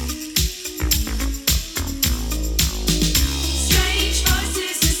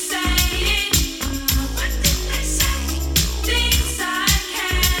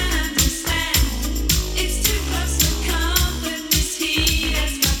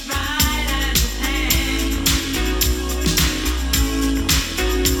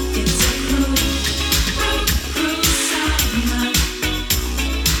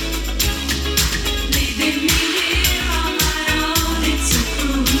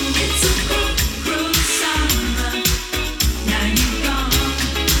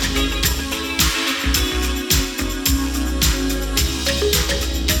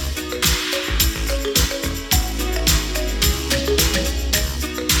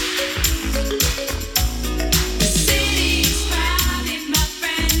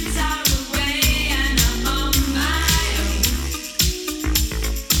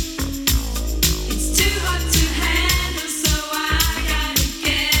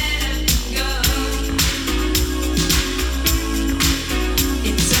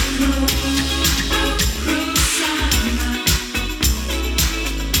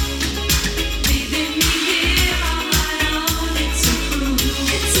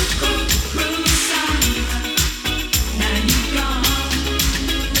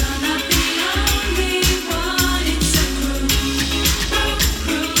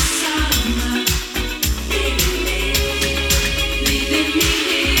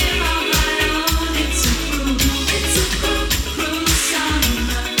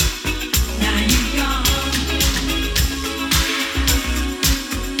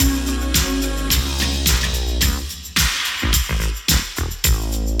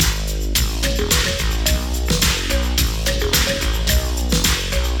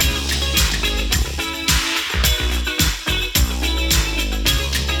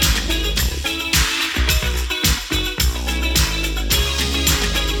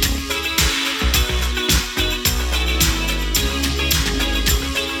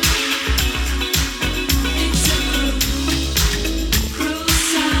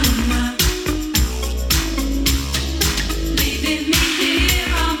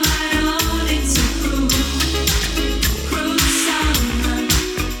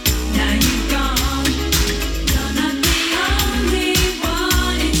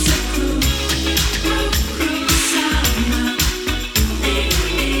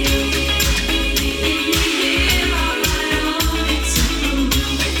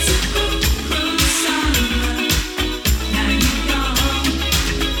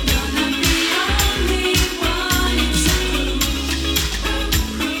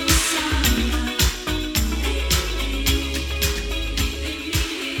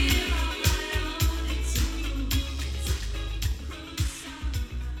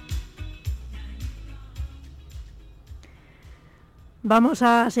Vamos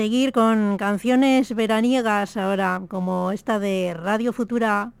a seguir con canciones veraniegas ahora, como esta de Radio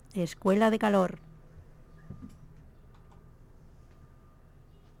Futura, Escuela de Calor.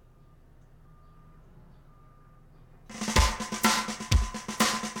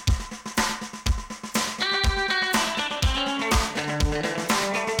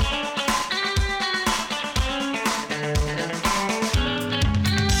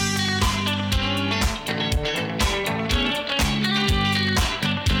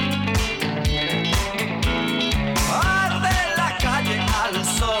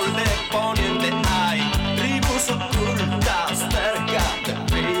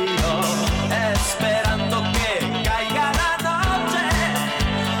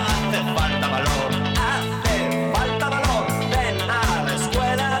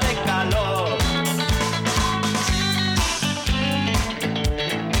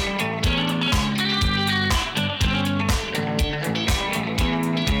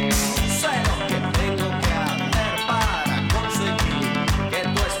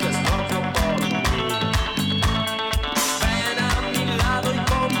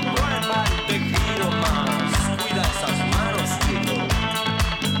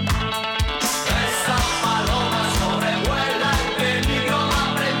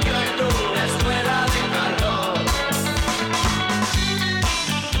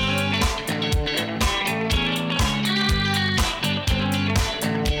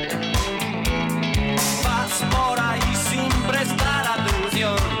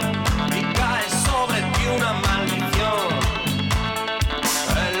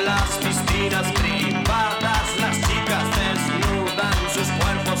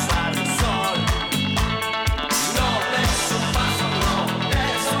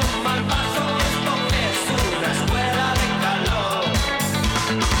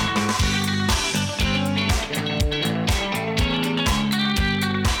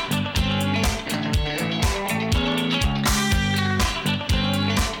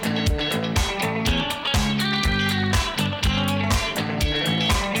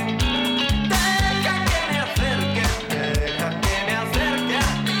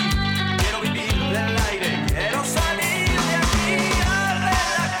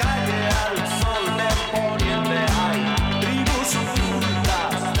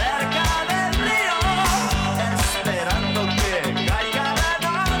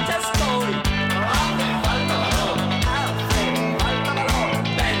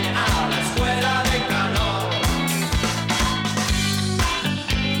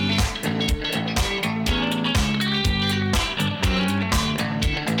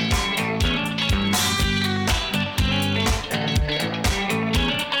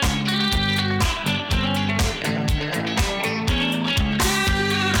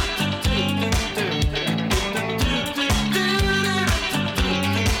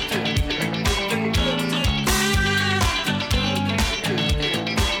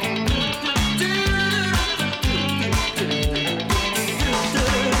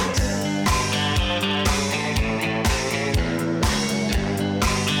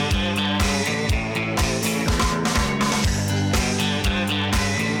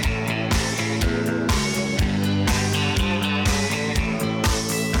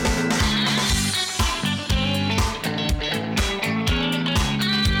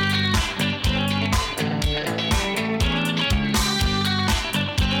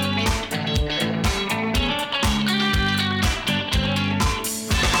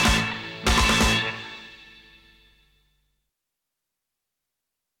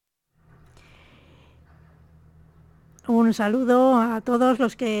 Un saludo a todos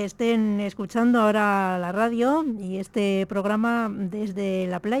los que estén escuchando ahora la radio y este programa desde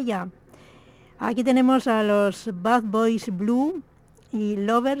la playa. Aquí tenemos a los Bad Boys Blue y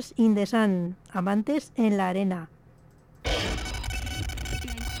Lovers in the Sun, amantes en la arena.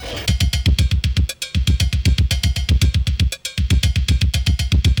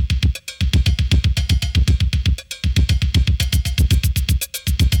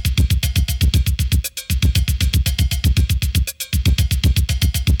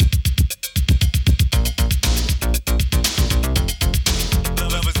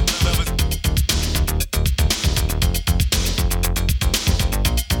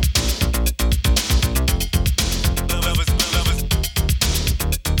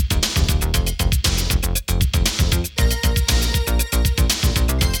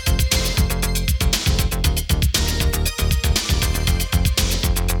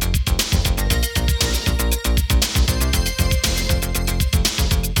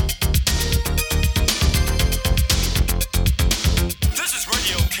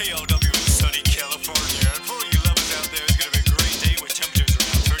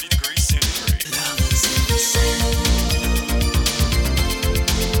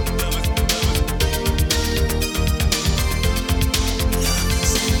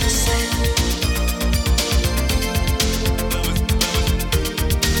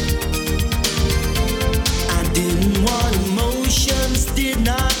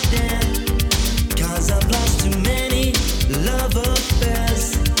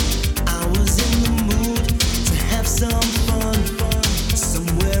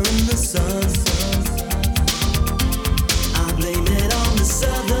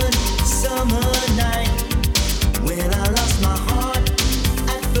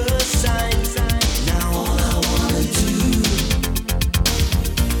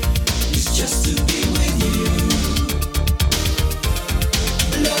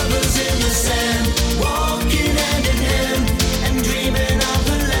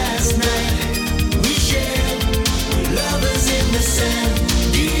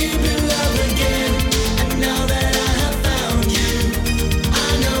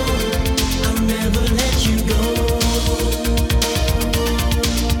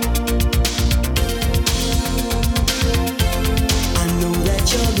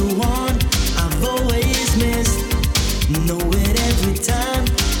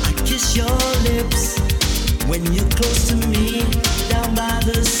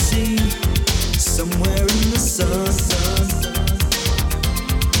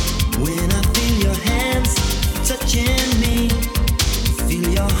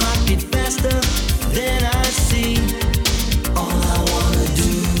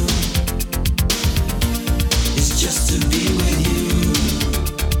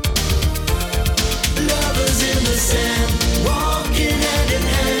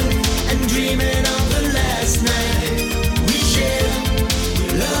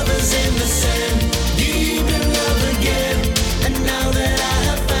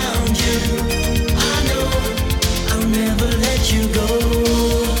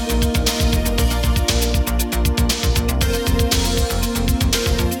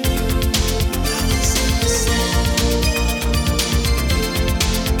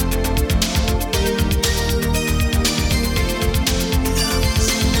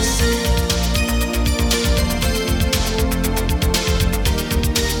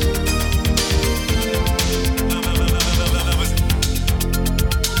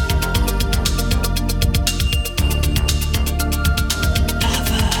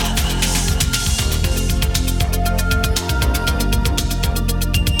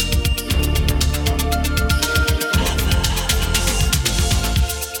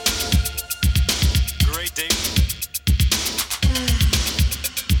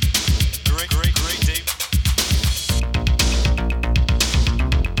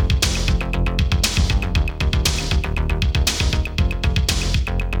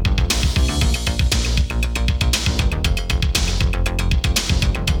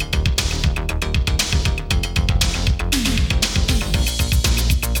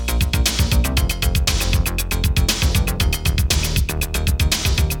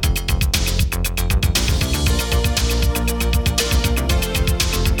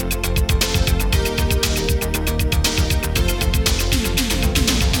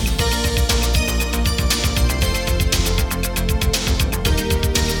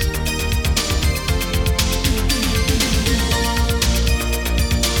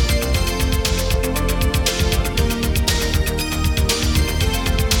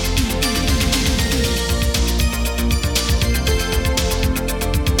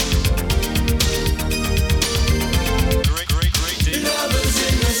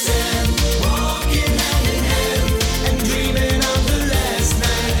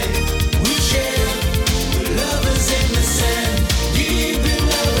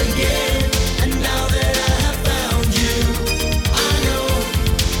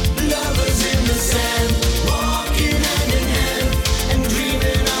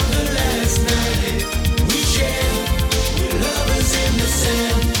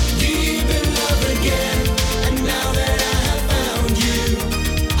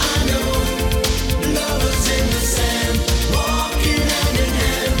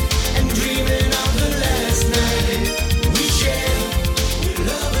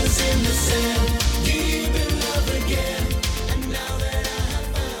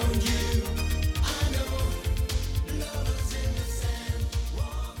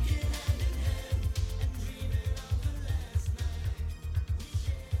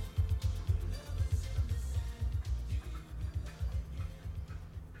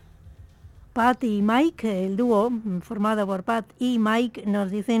 Pat y Mike, el dúo formado por Pat y Mike, nos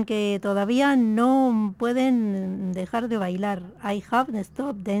dicen que todavía no pueden dejar de bailar. I haven't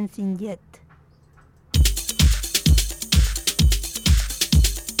stopped dancing yet.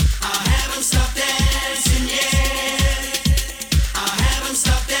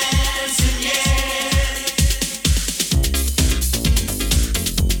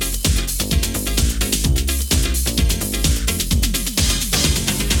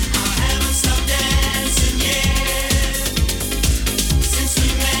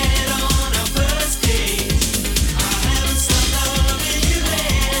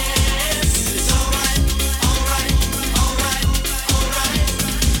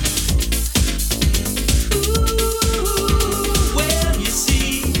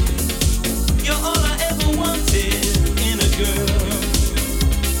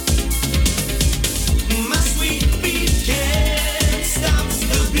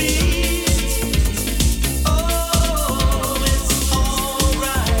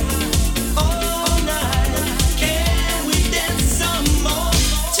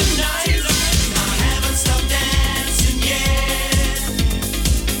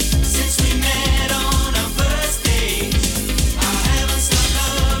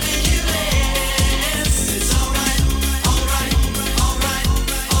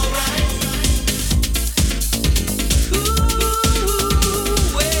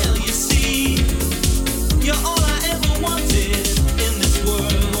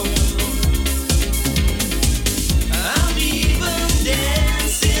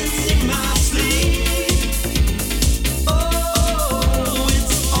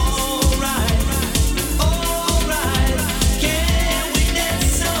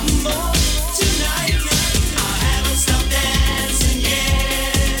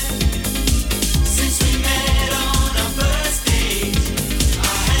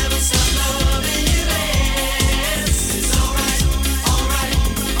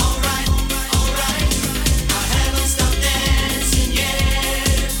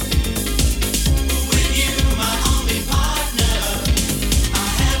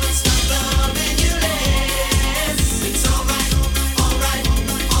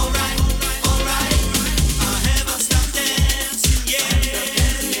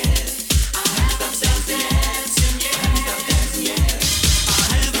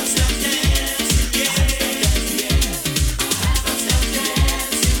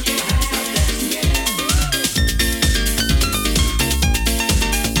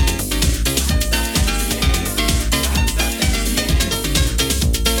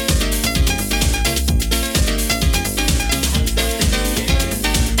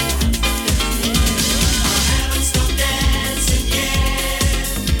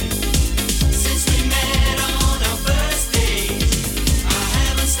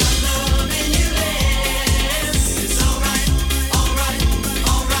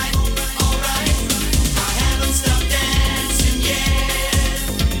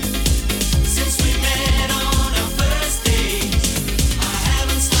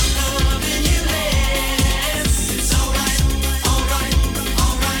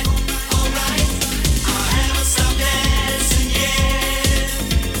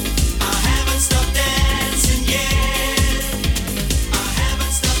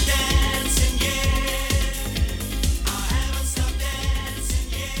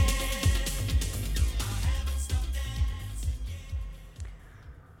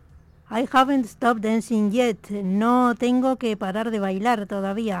 I haven't stopped dancing yet. No tengo que parar de bailar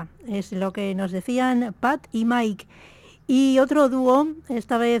todavía. Es lo que nos decían Pat y Mike. Y otro dúo,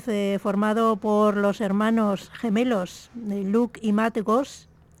 esta vez formado por los hermanos gemelos Luke y Matt Goss,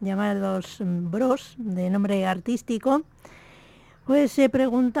 llamados Bros, de nombre artístico, pues se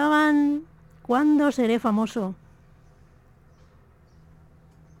preguntaban ¿cuándo seré famoso?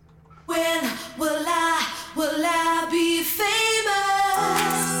 When will I be famous?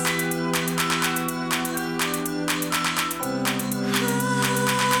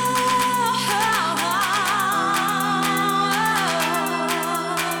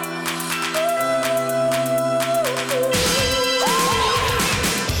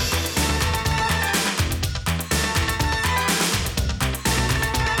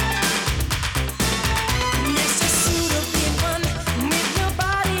 Suit of people with your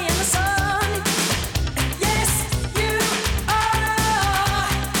body in the sun. Yes, you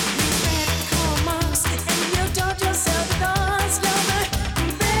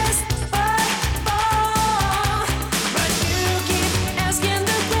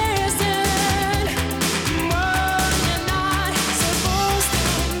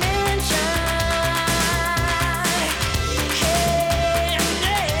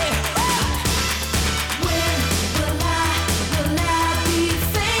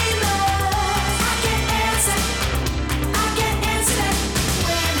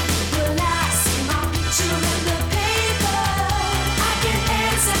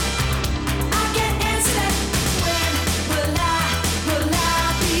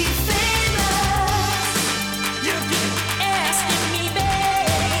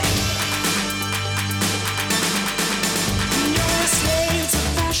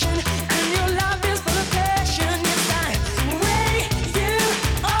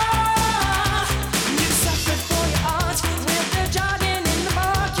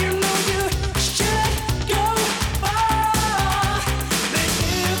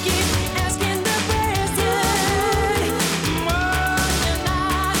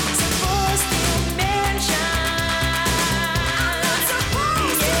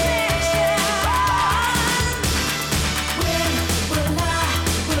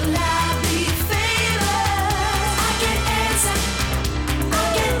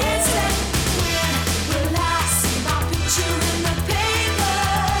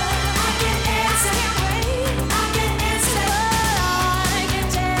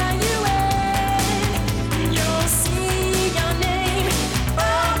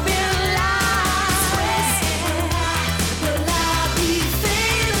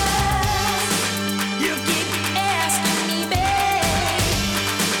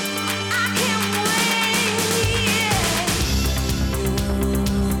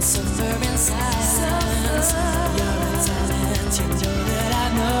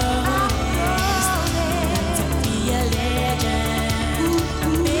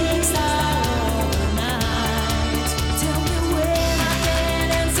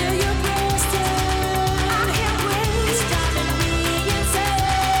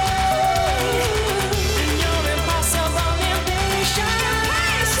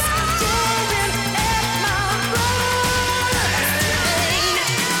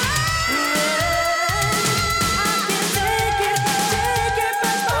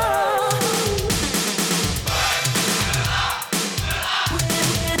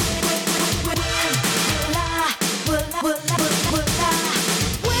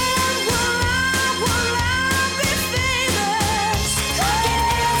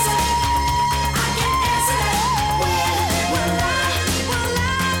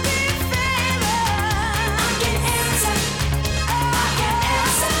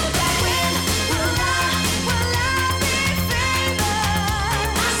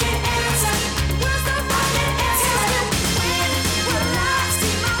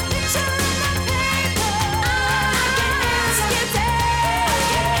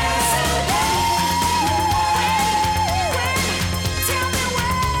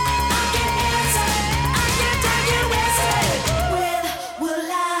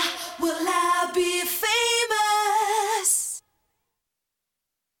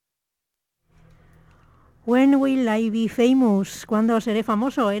When will I be famous? ¿Cuándo seré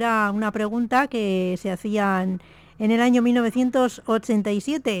famoso? Era una pregunta que se hacían en el año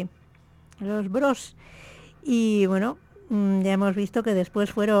 1987 los Bros. Y bueno, ya hemos visto que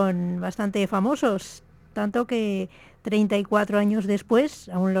después fueron bastante famosos, tanto que 34 años después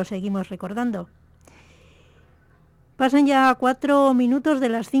aún lo seguimos recordando. Pasan ya 4 minutos de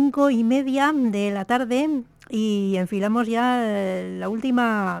las 5:30 de la tarde y enfilamos ya la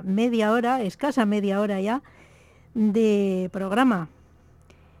última media hora, escasa media hora ya, de programa.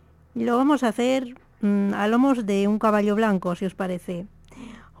 Y lo vamos a hacer a lomos de un caballo blanco, si os parece.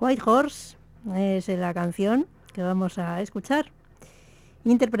 White Horse es la canción que vamos a escuchar,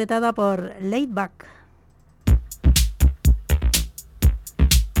 interpretada por Laidback.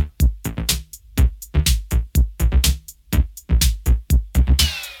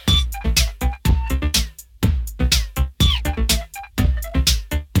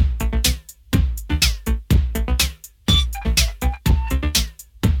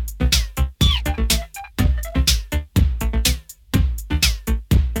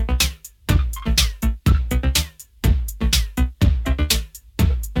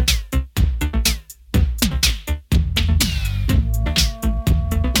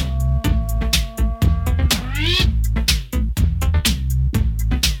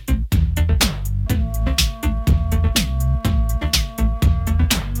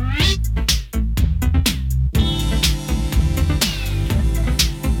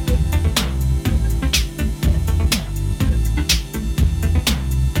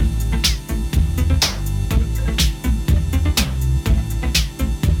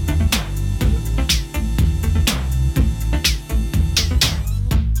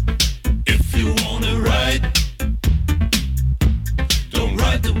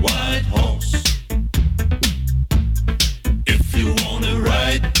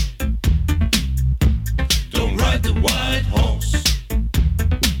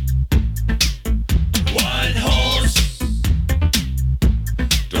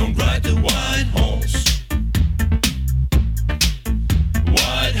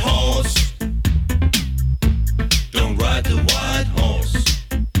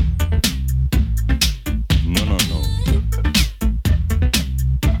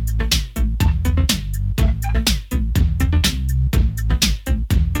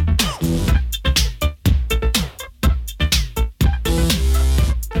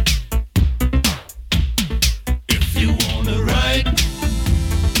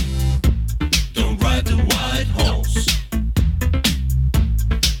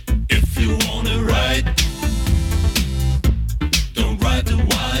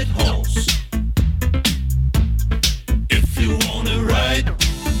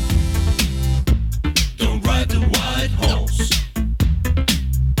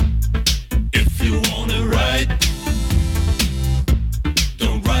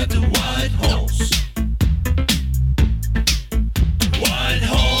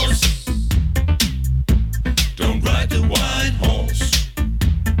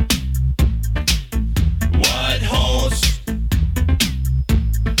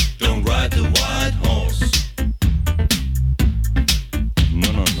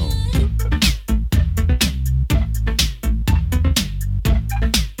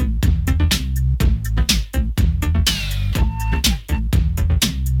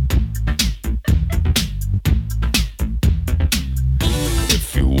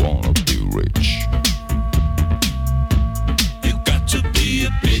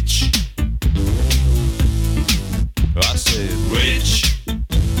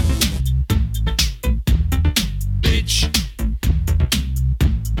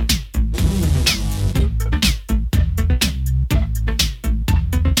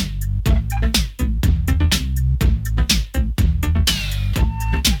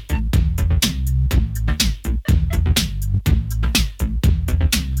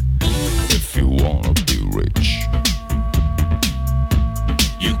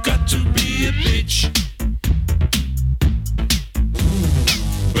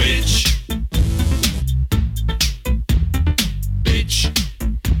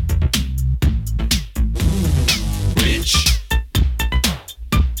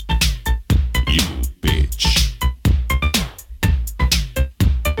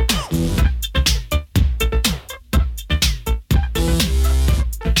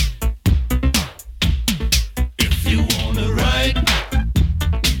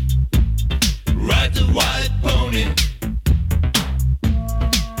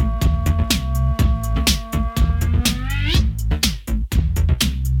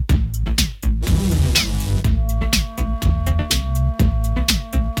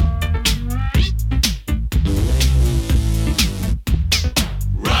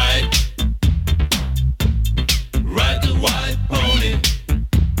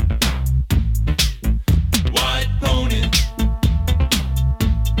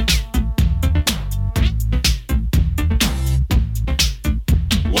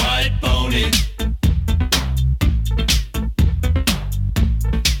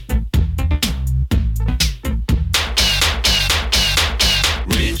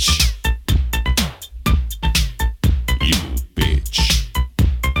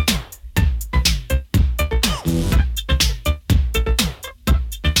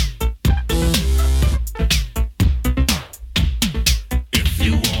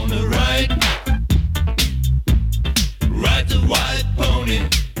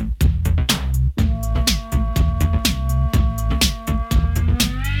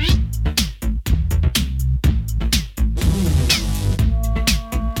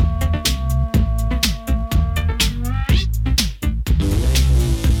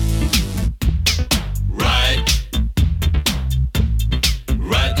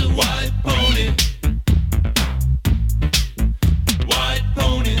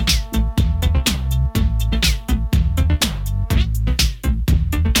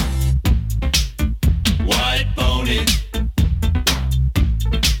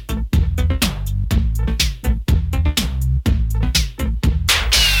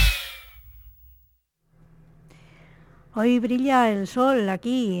 Hoy brilla el sol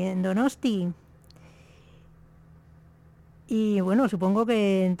aquí en Donosti. Y bueno, supongo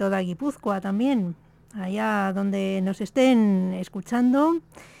que en toda Guipúzcoa también, allá donde nos estén escuchando.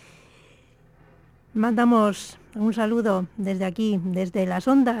 Mandamos un saludo desde aquí, desde las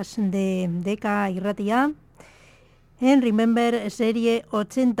ondas de Deca y Ratia, en Remember Serie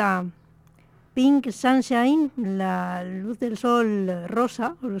 80. Pink Sunshine, la luz del sol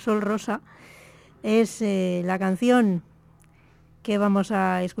rosa, o el sol rosa, es la canción que vamos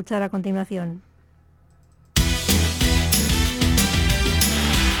a escuchar a continuación.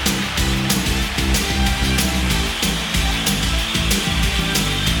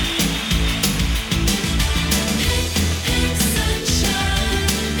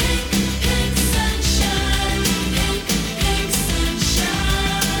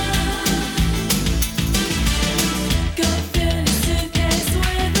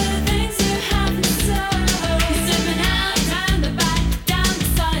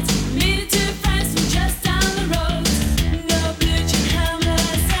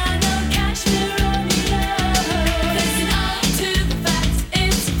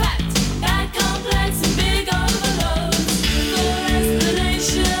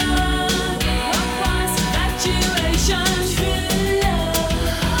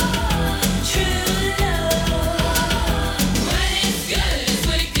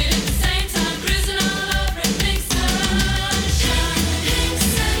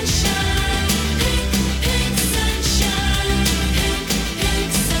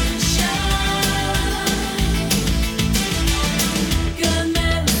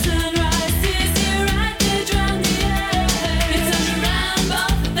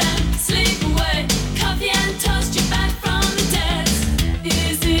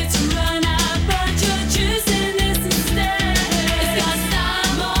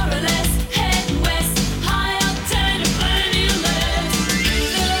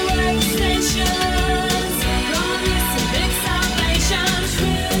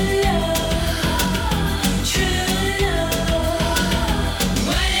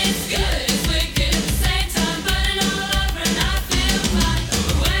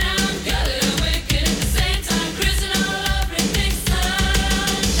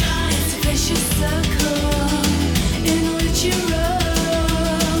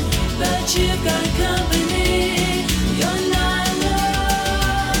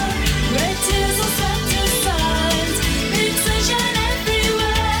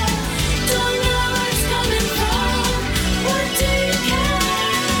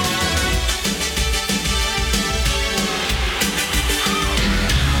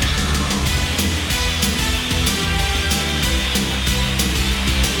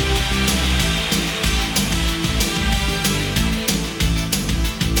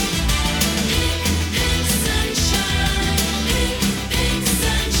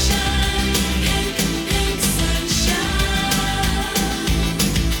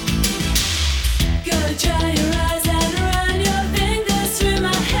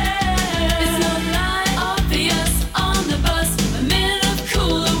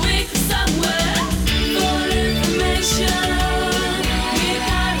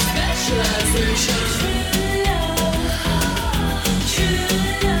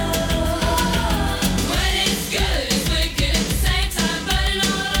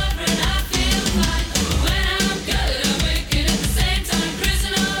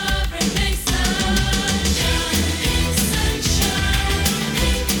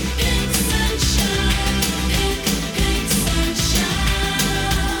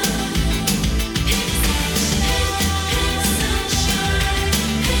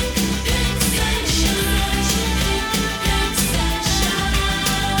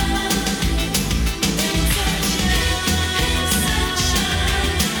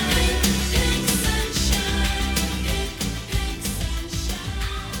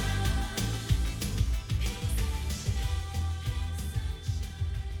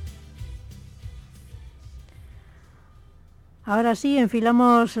 Ahora sí,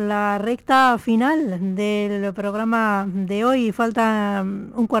 enfilamos la recta final del programa de hoy. Falta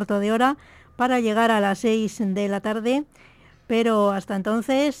un cuarto de hora para llegar a las 6 de la tarde. Pero hasta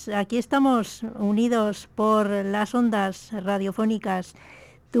entonces, aquí estamos unidos por las ondas radiofónicas.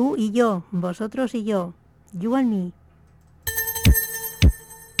 Tú y yo, vosotros y yo. You and me.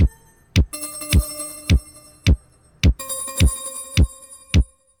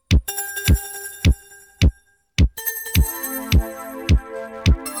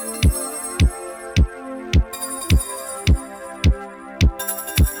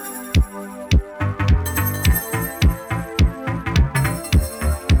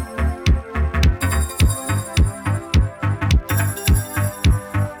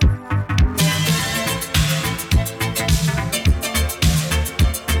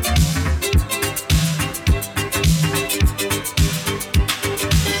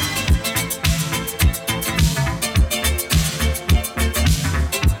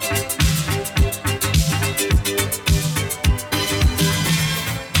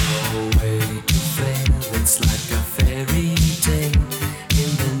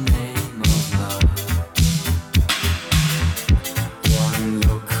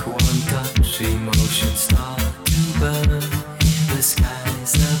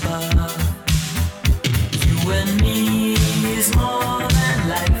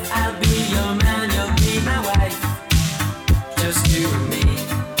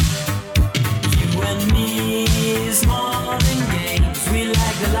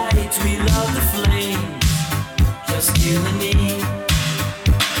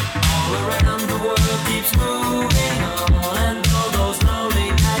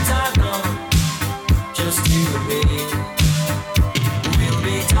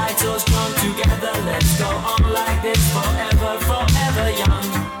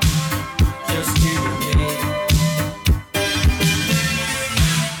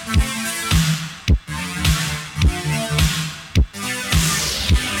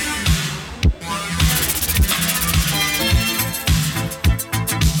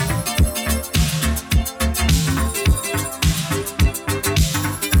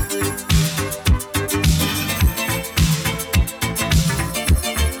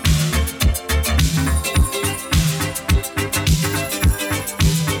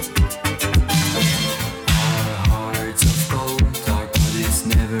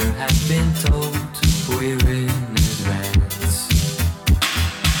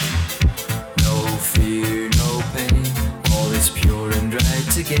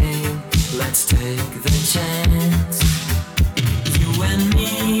 again. Let's take the chance. You and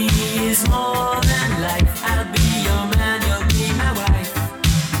me is more than life. I'll be your man, you'll be my wife.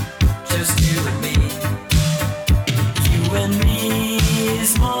 Just you and me. You and me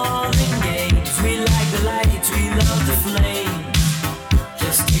is more than games. We like the lights, we love the flame.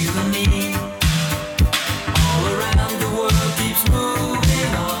 Just you and me. All around the world keeps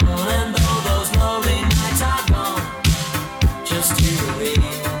moving on, and all those lonely nights are gone. Just you and me.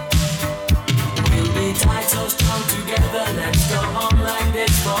 We'll be tight, so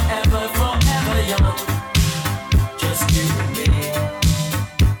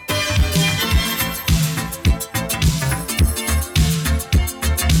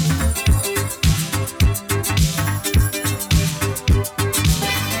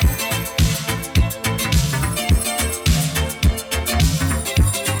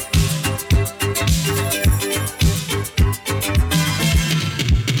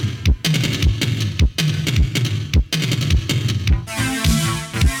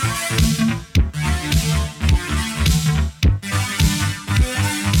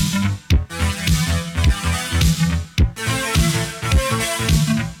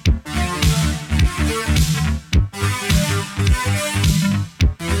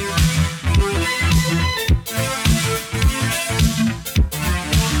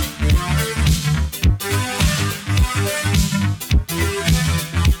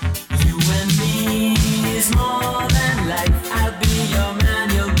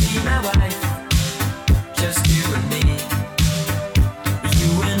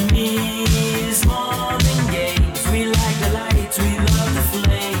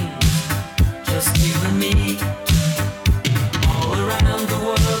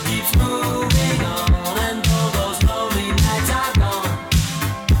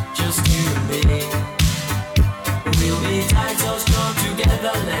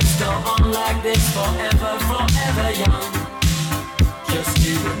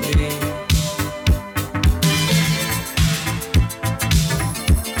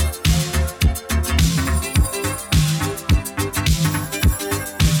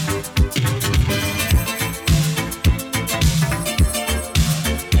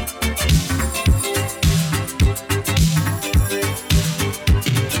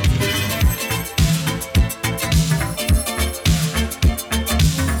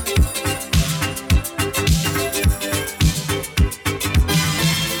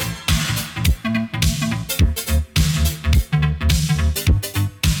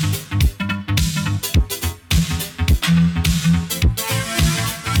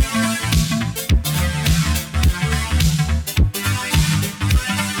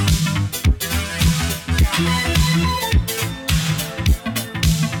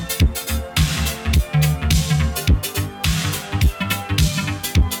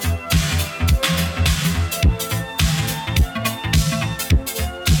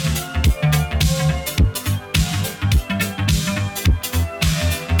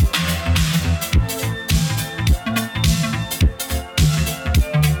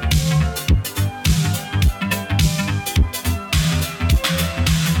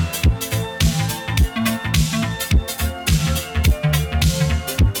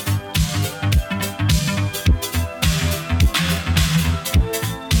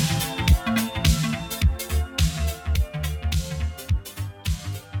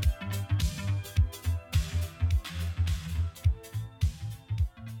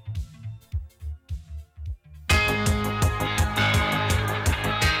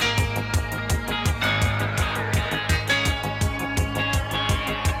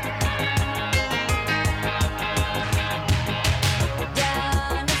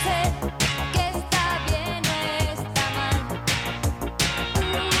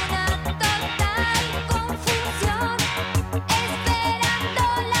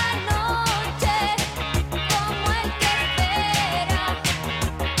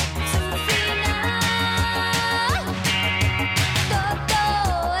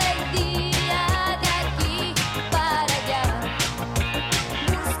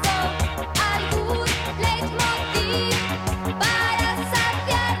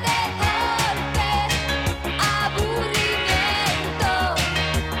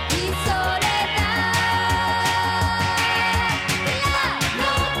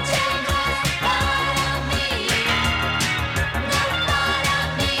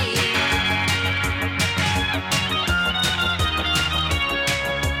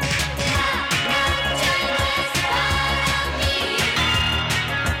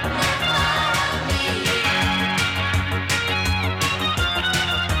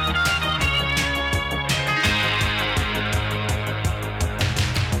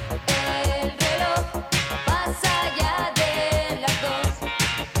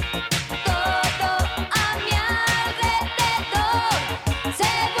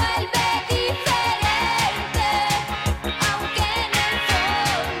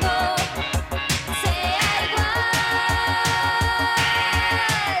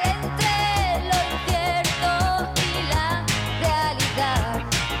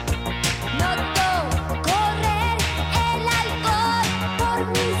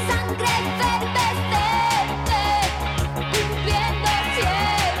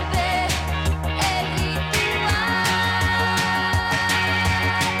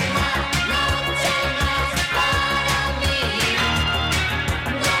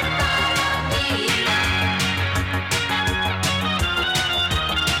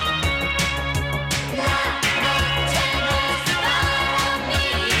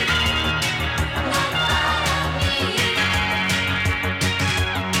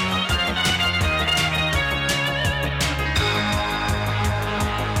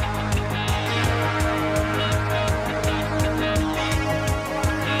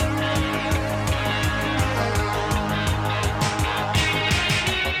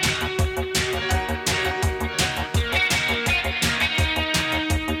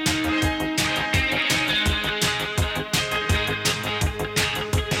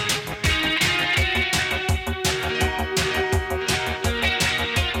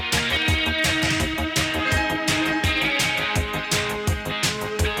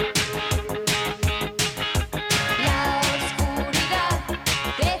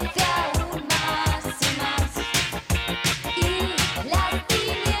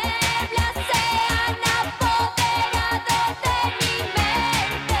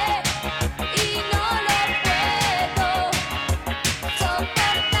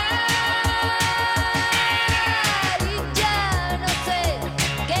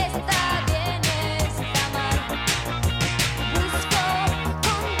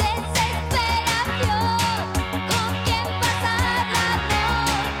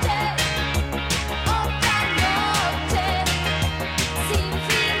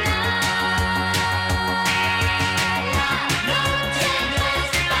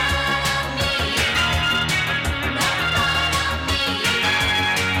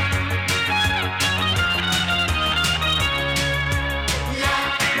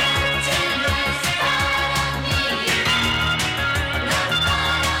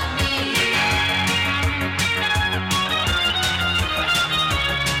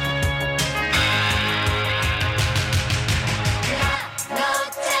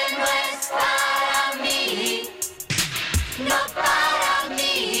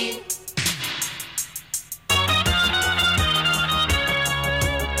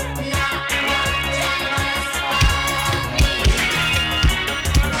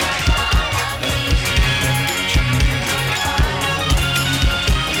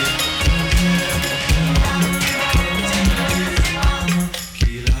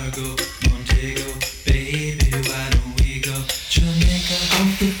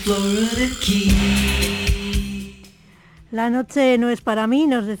off the Florida Keys. La noche no es para mí,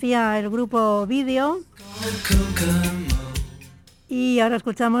 nos decía el grupo Video. Y ahora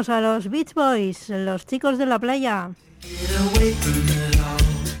escuchamos a los Beach Boys, los chicos de la playa.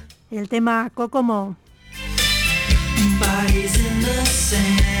 El tema Kokomo. Bodies in the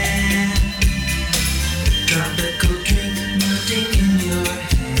sand, tropical drink melting in your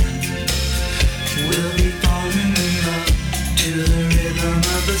hand. We'll be falling in love to the rhythm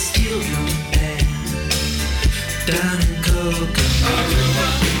of a steel drum band. Down in Kokomo, Aruba,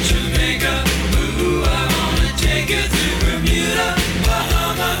 Jamaica, ooh, I wanna take you to Bermuda,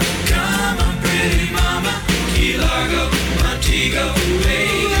 Bahama. Come on, pretty mama, Key Largo, Montego,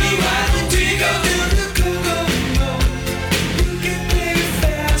 baby, why don't we go down to Kokomo? You can play it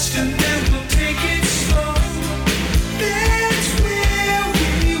fast and then we'll take it slow. That's where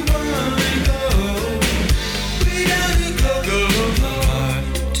we wanna go. Way down to Kokomo.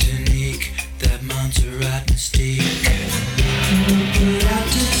 Martinique, that Montserrat mystique. We'll put out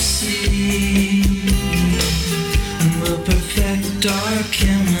to sea and we'll perfect our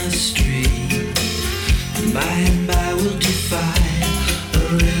chemistry. By and by we'll defy a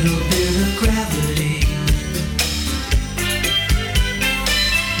little bit of gravity.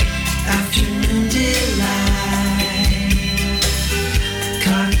 Afternoon delight,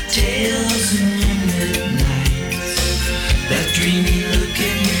 cocktails and moonlit nights. That dreamy look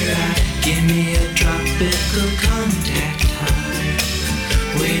in your eye, give me a tropical contact high.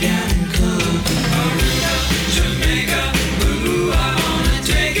 Way down in Kokomo, Jamaica, ooh, I wanna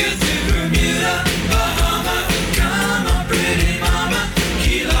take you to Bermuda, Bahama. Come on, pretty mama,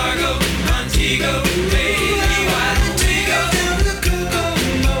 Key Largo, Montego, baby, why don't we go down to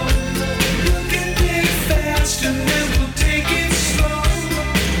Kokomo? You can play it fast and then we'll take it slow.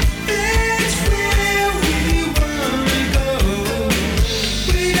 That's where we wanna go.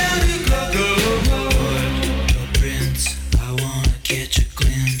 Way down to Kokomo. Your prince, I wanna catch a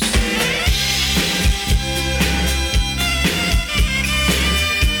glimpse.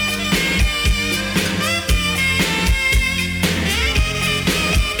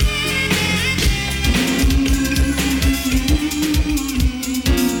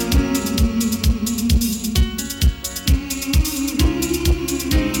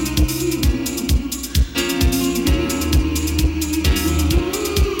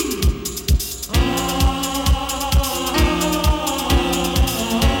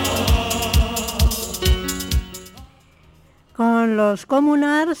 Con los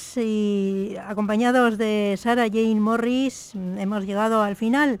Communards y acompañados de Sarah Jane Morris hemos llegado al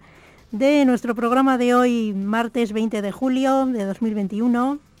final de nuestro programa de hoy, martes 20 de julio de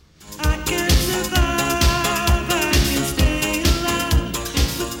 2021.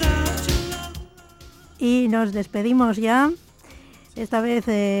 Y nos despedimos ya. Esta vez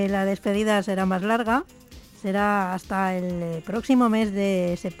la despedida será más larga, será hasta el próximo mes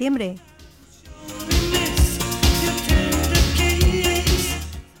de septiembre.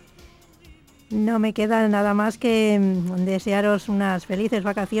 No me queda nada más que desearos unas felices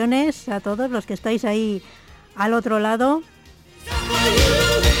vacaciones a todos los que estáis ahí al otro lado.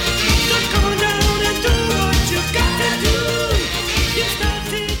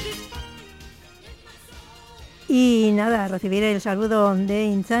 Y nada, recibir el saludo de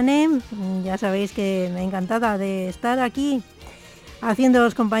Inchane. Ya sabéis que me encantada de estar aquí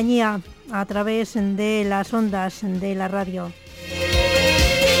haciéndoos compañía a través de las ondas de la radio.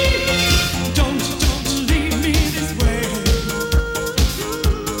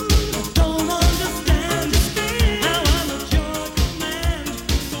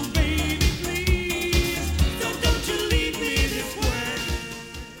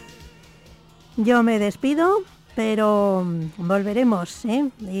 Yo me despido, pero volveremos, ¿eh?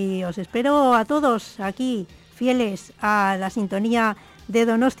 Y os espero a todos aquí, fieles a la sintonía de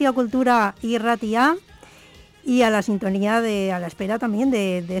Donostia Cultura y Ratia y a la sintonía a la espera también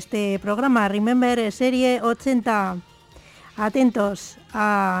de este programa Remember Serie 80. Atentos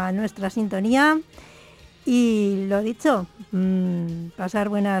a nuestra sintonía y lo dicho, pasar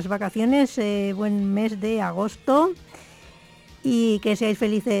buenas vacaciones, buen mes de agosto y que seáis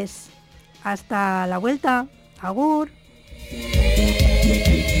felices. Hasta la vuelta. Agur.